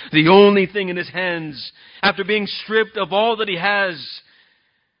 The only thing in his hands, after being stripped of all that he has,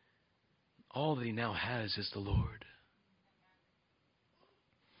 all that he now has is the Lord.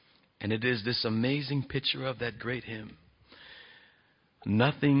 And it is this amazing picture of that great hymn.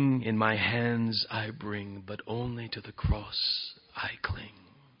 Nothing in my hands I bring, but only to the cross I cling.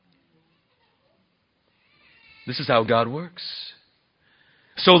 This is how God works.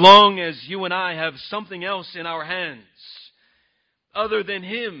 So long as you and I have something else in our hands other than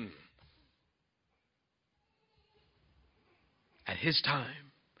Him, at His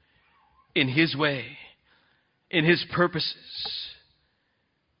time, in His way, in His purposes,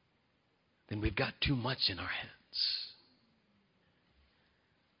 then we've got too much in our hands.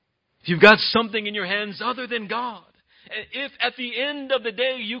 If you've got something in your hands other than God, and if at the end of the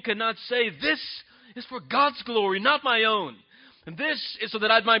day you cannot say, this is for God's glory, not my own, and this is so that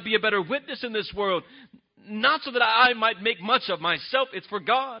I might be a better witness in this world, not so that I might make much of myself, it's for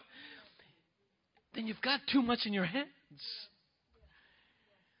God, then you've got too much in your hands.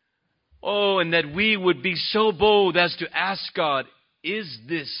 Oh, and that we would be so bold as to ask God, is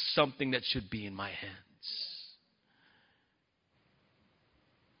this something that should be in my hands?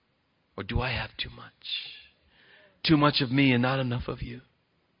 Or do I have too much? Too much of me and not enough of you.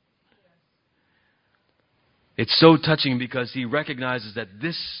 It's so touching because he recognizes that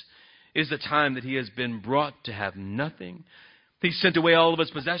this is the time that he has been brought to have nothing. He sent away all of his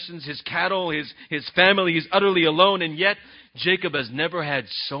possessions, his cattle, his family. He's utterly alone, and yet Jacob has never had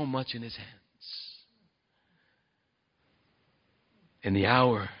so much in his hands. In the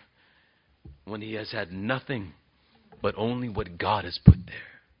hour when he has had nothing but only what God has put there.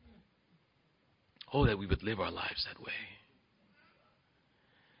 Oh, that we would live our lives that way.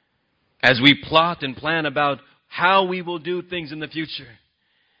 As we plot and plan about how we will do things in the future,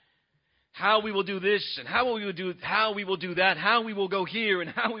 how we will do this and how we will do that, how we will go here and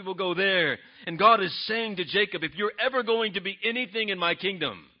how we will go there. And God is saying to Jacob, if you're ever going to be anything in my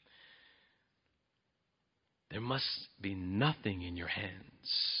kingdom, there must be nothing in your hands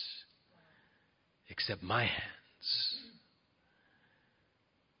except my hands.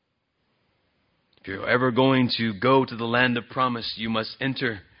 If you're ever going to go to the land of promise, you must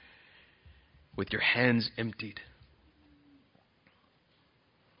enter with your hands emptied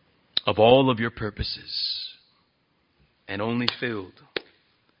of all of your purposes and only filled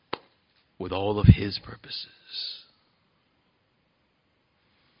with all of His purposes.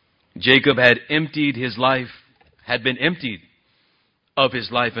 Jacob had emptied his life, had been emptied of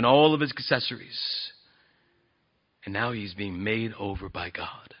his life and all of his accessories. And now he's being made over by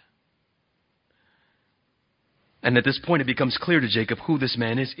God. And at this point it becomes clear to Jacob who this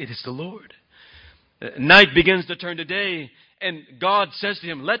man is. It is the Lord. Night begins to turn to day, and God says to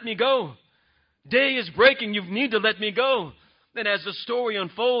him, let me go. Day is breaking. You need to let me go. Then as the story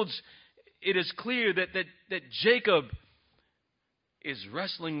unfolds, it is clear that Jacob is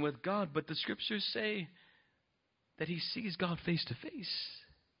wrestling with God, but the scriptures say that he sees God face to face.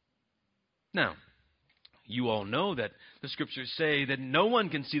 Now, you all know that the scriptures say that no one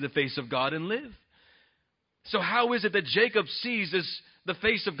can see the face of God and live. So how is it that Jacob sees the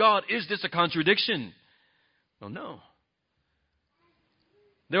face of God? Is this a contradiction? Well, no.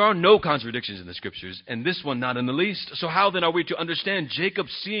 There are no contradictions in the scriptures, and this one not in the least. So how then are we to understand Jacob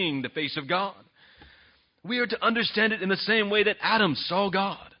seeing the face of God? We are to understand it in the same way that Adam saw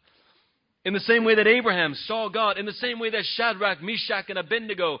God, in the same way that Abraham saw God, in the same way that Shadrach, Meshach, and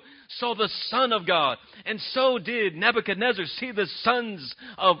Abednego saw the Son of God. And so did Nebuchadnezzar see the sons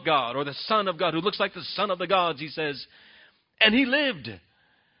of God, or the Son of God, who looks like the son of the gods, he says. And he lived.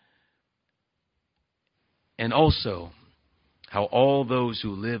 And also, how all those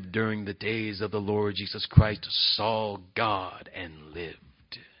who lived during the days of the Lord Jesus Christ saw God and lived.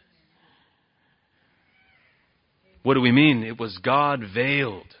 What do we mean? It was God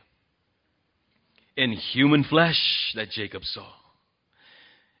veiled in human flesh that Jacob saw.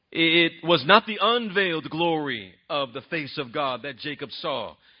 It was not the unveiled glory of the face of God that Jacob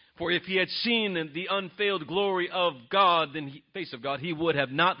saw. For if he had seen the unveiled glory of God, face of God, he would have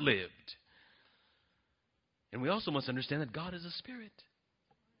not lived. And we also must understand that God is a spirit.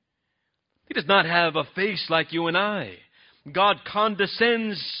 He does not have a face like you and I. God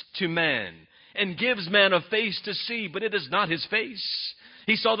condescends to man and gives man a face to see, but it is not his face.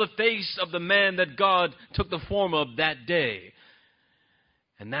 He saw the face of the man that God took the form of that day.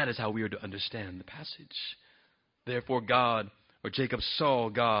 And that is how we are to understand the passage. Therefore Jacob saw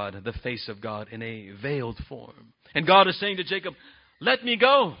God, the face of God, in a veiled form. And God is saying to Jacob, let me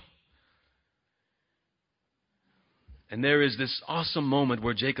go. And there is this awesome moment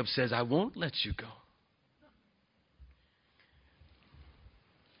where Jacob says, I won't let you go.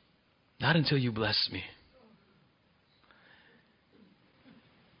 Not until you bless me.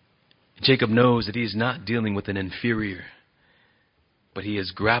 Jacob knows that he is not dealing with an inferior, but he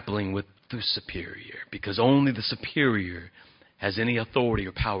is grappling with the superior, because only the superior has any authority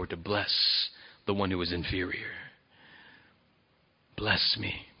or power to bless the one who is inferior. Bless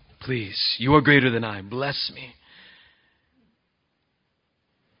me, please. You are greater than I. Bless me.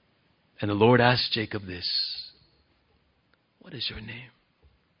 And the Lord asked Jacob this, what is your name?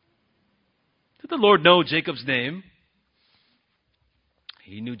 Did the Lord know Jacob's name?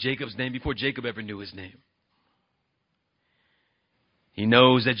 He knew Jacob's name before Jacob ever knew his name. He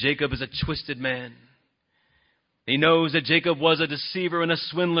knows that Jacob is a twisted man. He knows that Jacob was a deceiver and a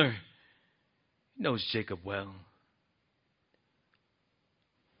swindler. He knows Jacob well.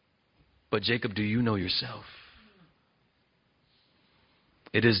 But Jacob, do you know yourself?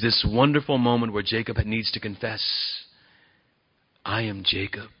 It is this wonderful moment where Jacob needs to confess, I am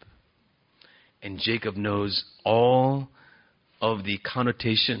Jacob. And Jacob knows all of the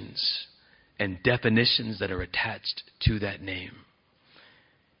connotations and definitions that are attached to that name.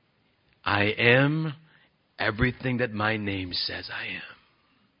 I am everything that my name says I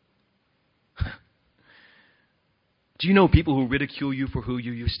am. Do you know people who ridicule you for who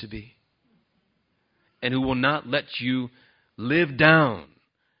you used to be? And who will not let you live down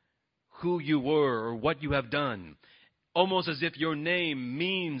who you were or what you have done, almost as if your name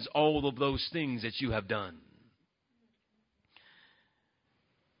means all of those things that you have done.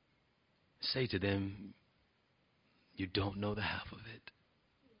 Say to them, you don't know the half of it.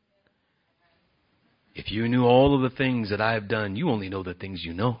 If you knew all of the things that I have done, you only know the things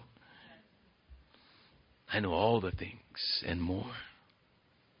you know. I know all the things and more.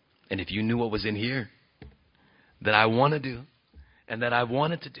 And if you knew what was in here that I want to do and that I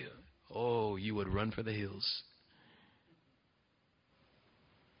wanted to do, oh, you would run for the hills.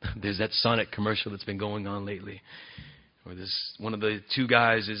 There's that Sonic commercial that's been going on lately, where this one of the two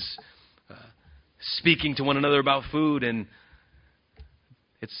guys is speaking to one another about food, and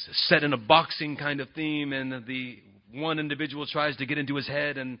it's set in a boxing kind of theme, and the one individual tries to get into his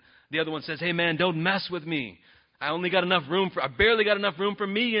head, and the other one says, hey man, don't mess with me. I barely got enough room for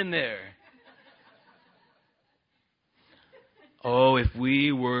me in there. Oh, if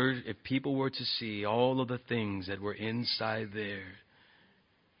people were to see all of the things that were inside there.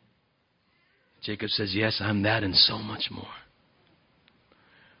 Jacob says, yes, I'm that and so much more.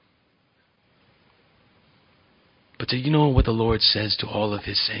 But do you know what the Lord says to all of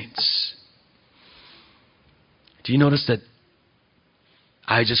his saints? Do you notice that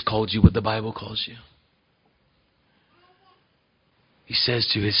I just called you what the Bible calls you? He says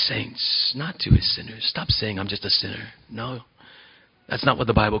to his saints, not to his sinners. Stop saying I'm just a sinner. No, that's not what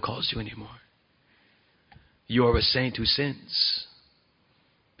the Bible calls you anymore. You are a saint who sins,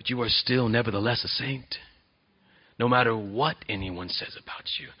 but you are still nevertheless a saint. No matter what anyone says about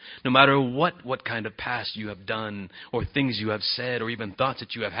you, no matter what kind of past you have done or things you have said or even thoughts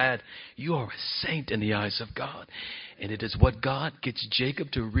that you have had, you are a saint in the eyes of God. And it is what God gets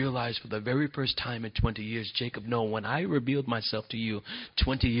Jacob to realize for the very first time in 20 years. Jacob, no, when I revealed myself to you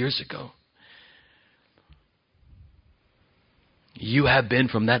 20 years ago, you have been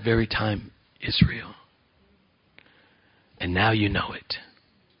from that very time Israel. And now you know it.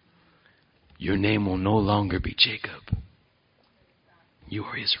 Your name will no longer be Jacob. You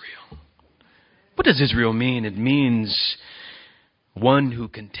are Israel. What does Israel mean? It means one who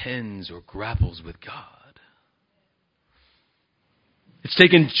contends or grapples with God. It's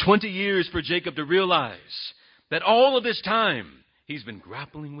taken 20 years for Jacob to realize that all of this time he's been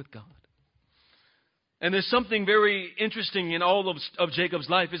grappling with God. And there's something very interesting in all of Jacob's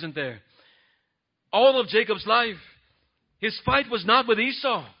life, isn't there? All of Jacob's life, his fight was not with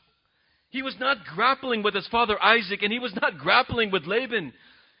Esau. He was not grappling with his father Isaac, and he was not grappling with Laban.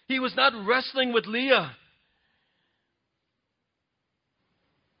 He was not wrestling with Leah.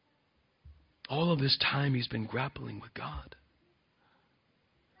 All of this time he's been grappling with God.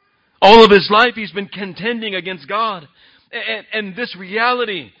 All of his life he's been contending against God. And this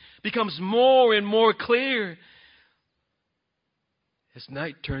reality becomes more and more clear as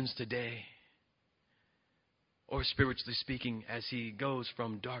night turns to day. Or spiritually speaking, as he goes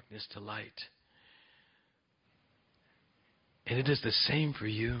from darkness to light. And it is the same for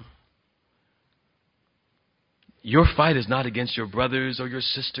you. Your fight is not against your brothers or your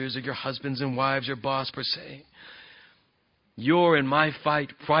sisters or your husbands and wives, your boss per se. Your and my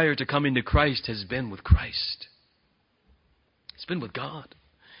fight prior to coming to Christ has been with Christ. It's been with God.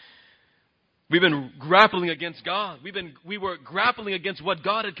 We've been grappling against God. We were grappling against what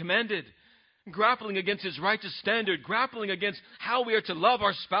God had commanded. Grappling against his righteous standard, grappling against how we are to love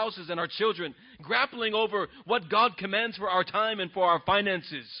our spouses and our children, grappling over what God commands for our time and for our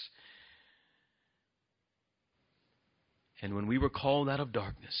finances. And when we were called out of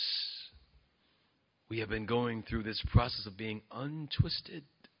darkness, we have been going through this process of being untwisted.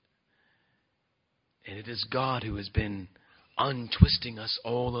 And it is God who has been untwisting us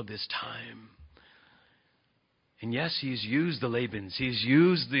all of this time. And yes, He's used the Labans, He's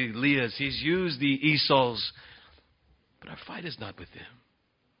used the Leahs, He's used the Esau's. But our fight is not with them.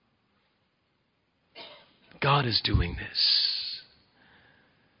 God is doing this.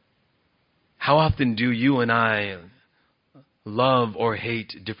 How often do you and I love or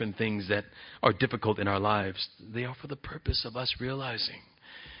hate different things that are difficult in our lives? They are for the purpose of us realizing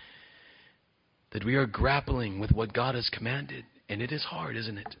that we are grappling with what God has commanded. And it is hard,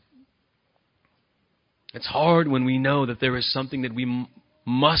 isn't it? It's hard when we know that there is something that we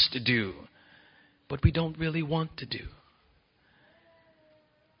must do, but we don't really want to do.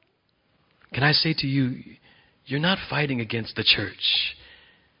 Can I say to you, you're not fighting against the church.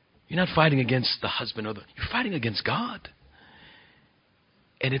 You're not fighting against the husband you're fighting against God.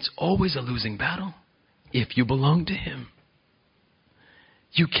 And it's always a losing battle if you belong to Him.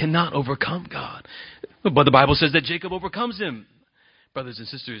 You cannot overcome God. But the Bible says that Jacob overcomes him. Brothers and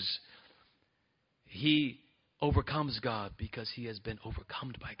sisters, he overcomes God because he has been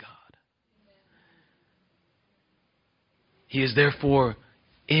overcome by God. He is therefore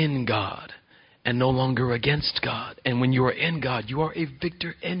in God and no longer against God. And when you are in God, you are a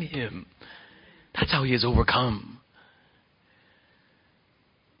victor in Him. That's how he is overcome.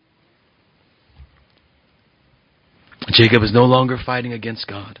 Jacob is no longer fighting against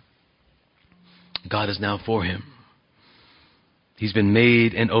God. God is now for him. He's been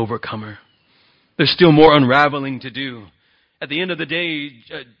made an overcomer. There's still more unraveling to do. At the end of the day,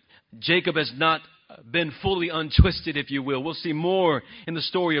 Jacob has not been fully untwisted, if you will. We'll see more in the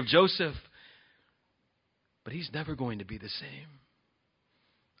story of Joseph. But he's never going to be the same.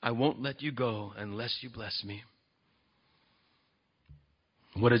 I won't let you go unless you bless me.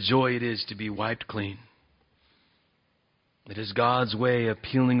 What a joy it is to be wiped clean. It is God's way of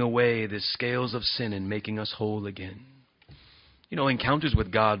peeling away the scales of sin and making us whole again. You know, encounters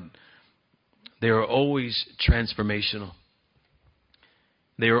with God, they are always transformational.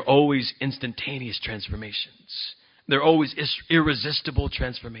 They are always instantaneous transformations. They're always irresistible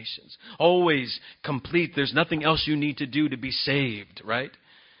transformations. Always complete. There's nothing else you need to do to be saved, right?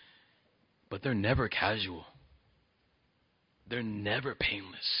 But they're never casual. They're never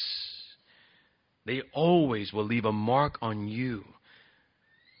painless. They always will leave a mark on you.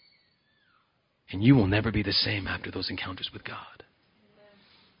 And you will never be the same after those encounters with God.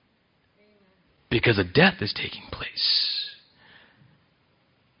 Because a death is taking place.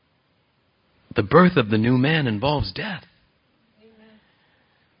 The birth of the new man involves death.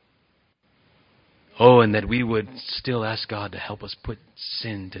 Oh, and that we would still ask God to help us put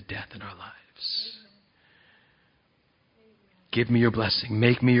sin to death in our lives. Give me your blessing.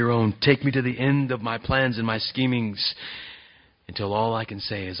 Make me your own. Take me to the end of my plans and my schemings until all I can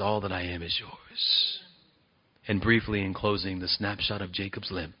say is all that I am is yours. And briefly in closing, the snapshot of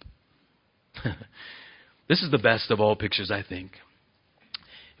Jacob's limp. This is the best of all pictures, I think.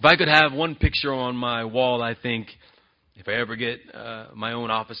 If I could have one picture on my wall, I think, if I ever get my own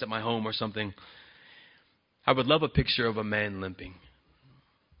office at my home or something, I would love a picture of a man limping.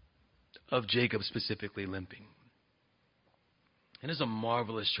 Of Jacob specifically limping. And it's a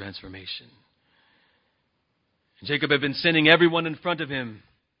marvelous transformation. Jacob had been sinning everyone in front of him.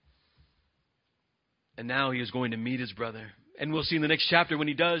 And now he is going to meet his brother. And we'll see in the next chapter when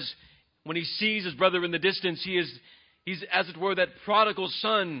he does, when he sees his brother in the distance, he's as it were that prodigal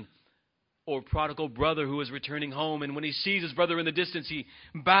son or prodigal brother who is returning home. And when he sees his brother in the distance, he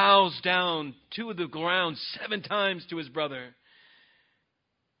bows down to the ground 7 times to his brother.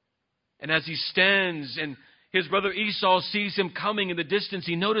 And as he stands and his brother Esau sees him coming in the distance,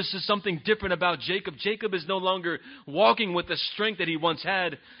 he notices something different about Jacob. Jacob is no longer walking with the strength that he once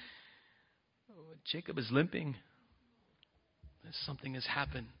had. Jacob is limping. Something has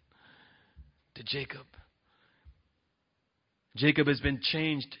happened to Jacob. Jacob has been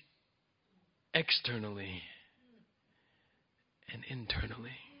changed externally and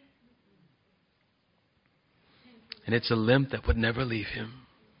internally. And it's a limp that would never leave him.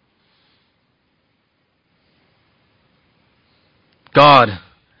 God,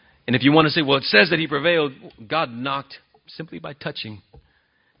 and if you want to say, well, it says that he prevailed, God knocked simply by touching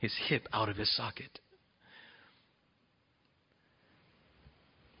his hip out of his socket.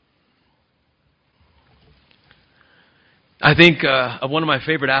 I think of one of my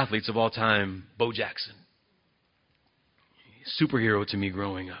favorite athletes of all time, Bo Jackson. Superhero to me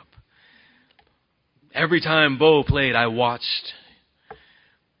growing up. Every time Bo played, I watched.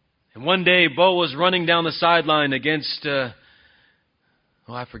 And one day, Bo was running down the sideline against,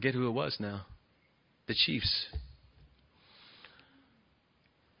 I forget who it was now. The Chiefs.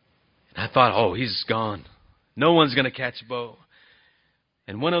 And I thought, he's gone. No one's going to catch Bo.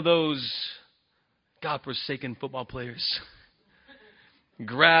 And one of those godforsaken football players,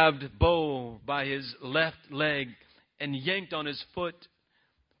 grabbed Bo by his left leg and yanked on his foot,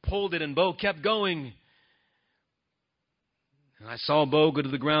 pulled it, and Bo kept going. And I saw Bo go to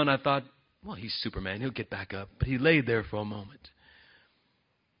the ground. I thought, well, he's Superman. He'll get back up. But he laid there for a moment.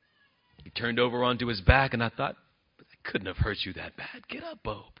 He turned over onto his back, and I thought, I couldn't have hurt you that bad. Get up,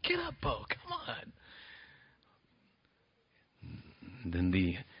 Bo. Get up, Bo. Come on. And then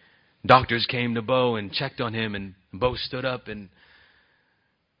the doctors came to Bo and checked on him, and Bo stood up, and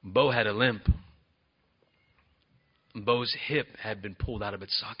Bo had a limp. Bo's hip had been pulled out of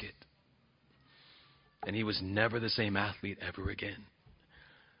its socket. And he was never the same athlete ever again.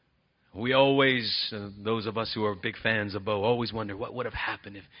 We always, those of us who are big fans of Bo, always wonder what would have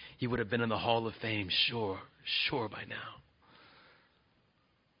happened if he would have been in the Hall of Fame. Sure by now.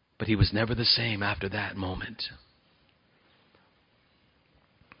 But he was never the same after that moment.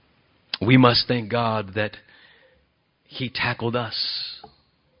 We must thank God that he tackled us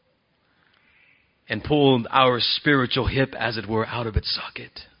and pulled our spiritual hip, as it were, out of its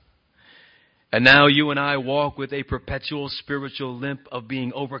socket. And now you and I walk with a perpetual spiritual limp of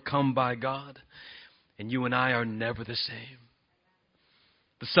being overcome by God. And you and I are never the same.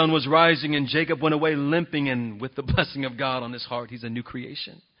 The sun was rising and Jacob went away limping, and with the blessing of God on his heart, he's a new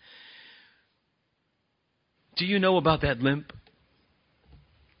creation. Do you know about that limp?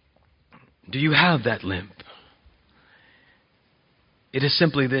 Do you have that limp? It is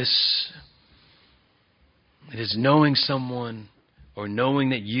simply this. It is knowing someone, or knowing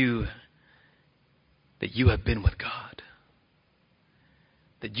that you have been with God.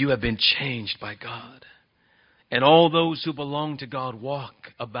 That you have been changed by God. And all those who belong to God walk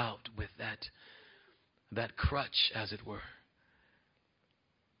about with that crutch, as it were.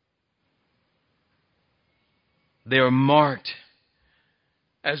 They are marked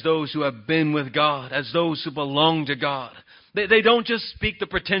as those who have been with God, as those who belong to God. They don't just speak the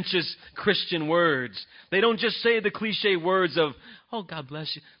pretentious Christian words. They don't just say the cliche words of, oh, God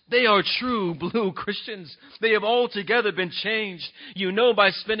bless you. They are true blue Christians. They have altogether been changed. You know by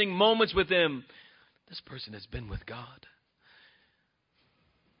spending moments with them, this person has been with God.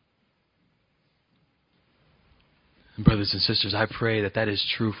 And brothers and sisters, I pray that is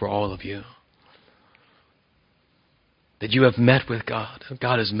true for all of you. That you have met with God.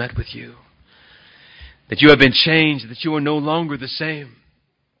 God has met with you. That you have been changed. That you are no longer the same.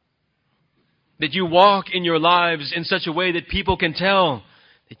 That you walk in your lives in such a way that people can tell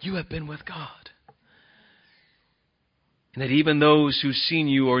that you have been with God. And that even those who've seen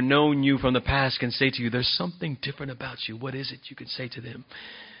you or known you from the past can say to you, there's something different about you. What is it? You can say to them,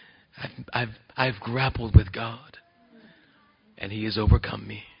 I've grappled with God, and He has overcome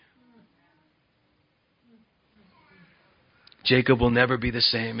me. Jacob will never be the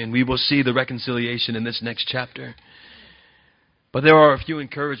same, and we will see the reconciliation in this next chapter. But there are a few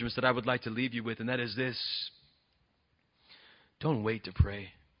encouragements that I would like to leave you with, and that is this. Don't wait to pray.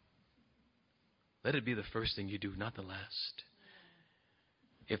 Let it be the first thing you do, not the last.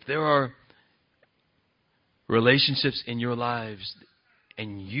 If there are relationships in your lives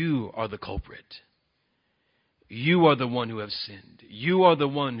and you are the culprit, you are the one who has sinned, you are the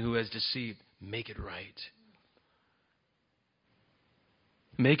one who has deceived, make it right.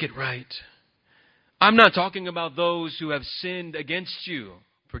 Make it right. I'm not talking about those who have sinned against you.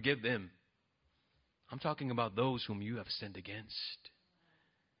 Forgive them. I'm talking about those whom you have sinned against.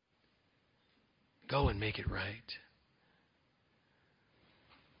 Go and make it right.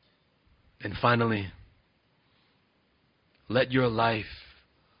 And finally, let your life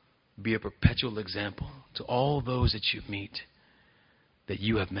be a perpetual example to all those that you meet that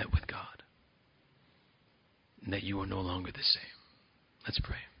you have met with God and that you are no longer the same. Let's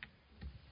pray.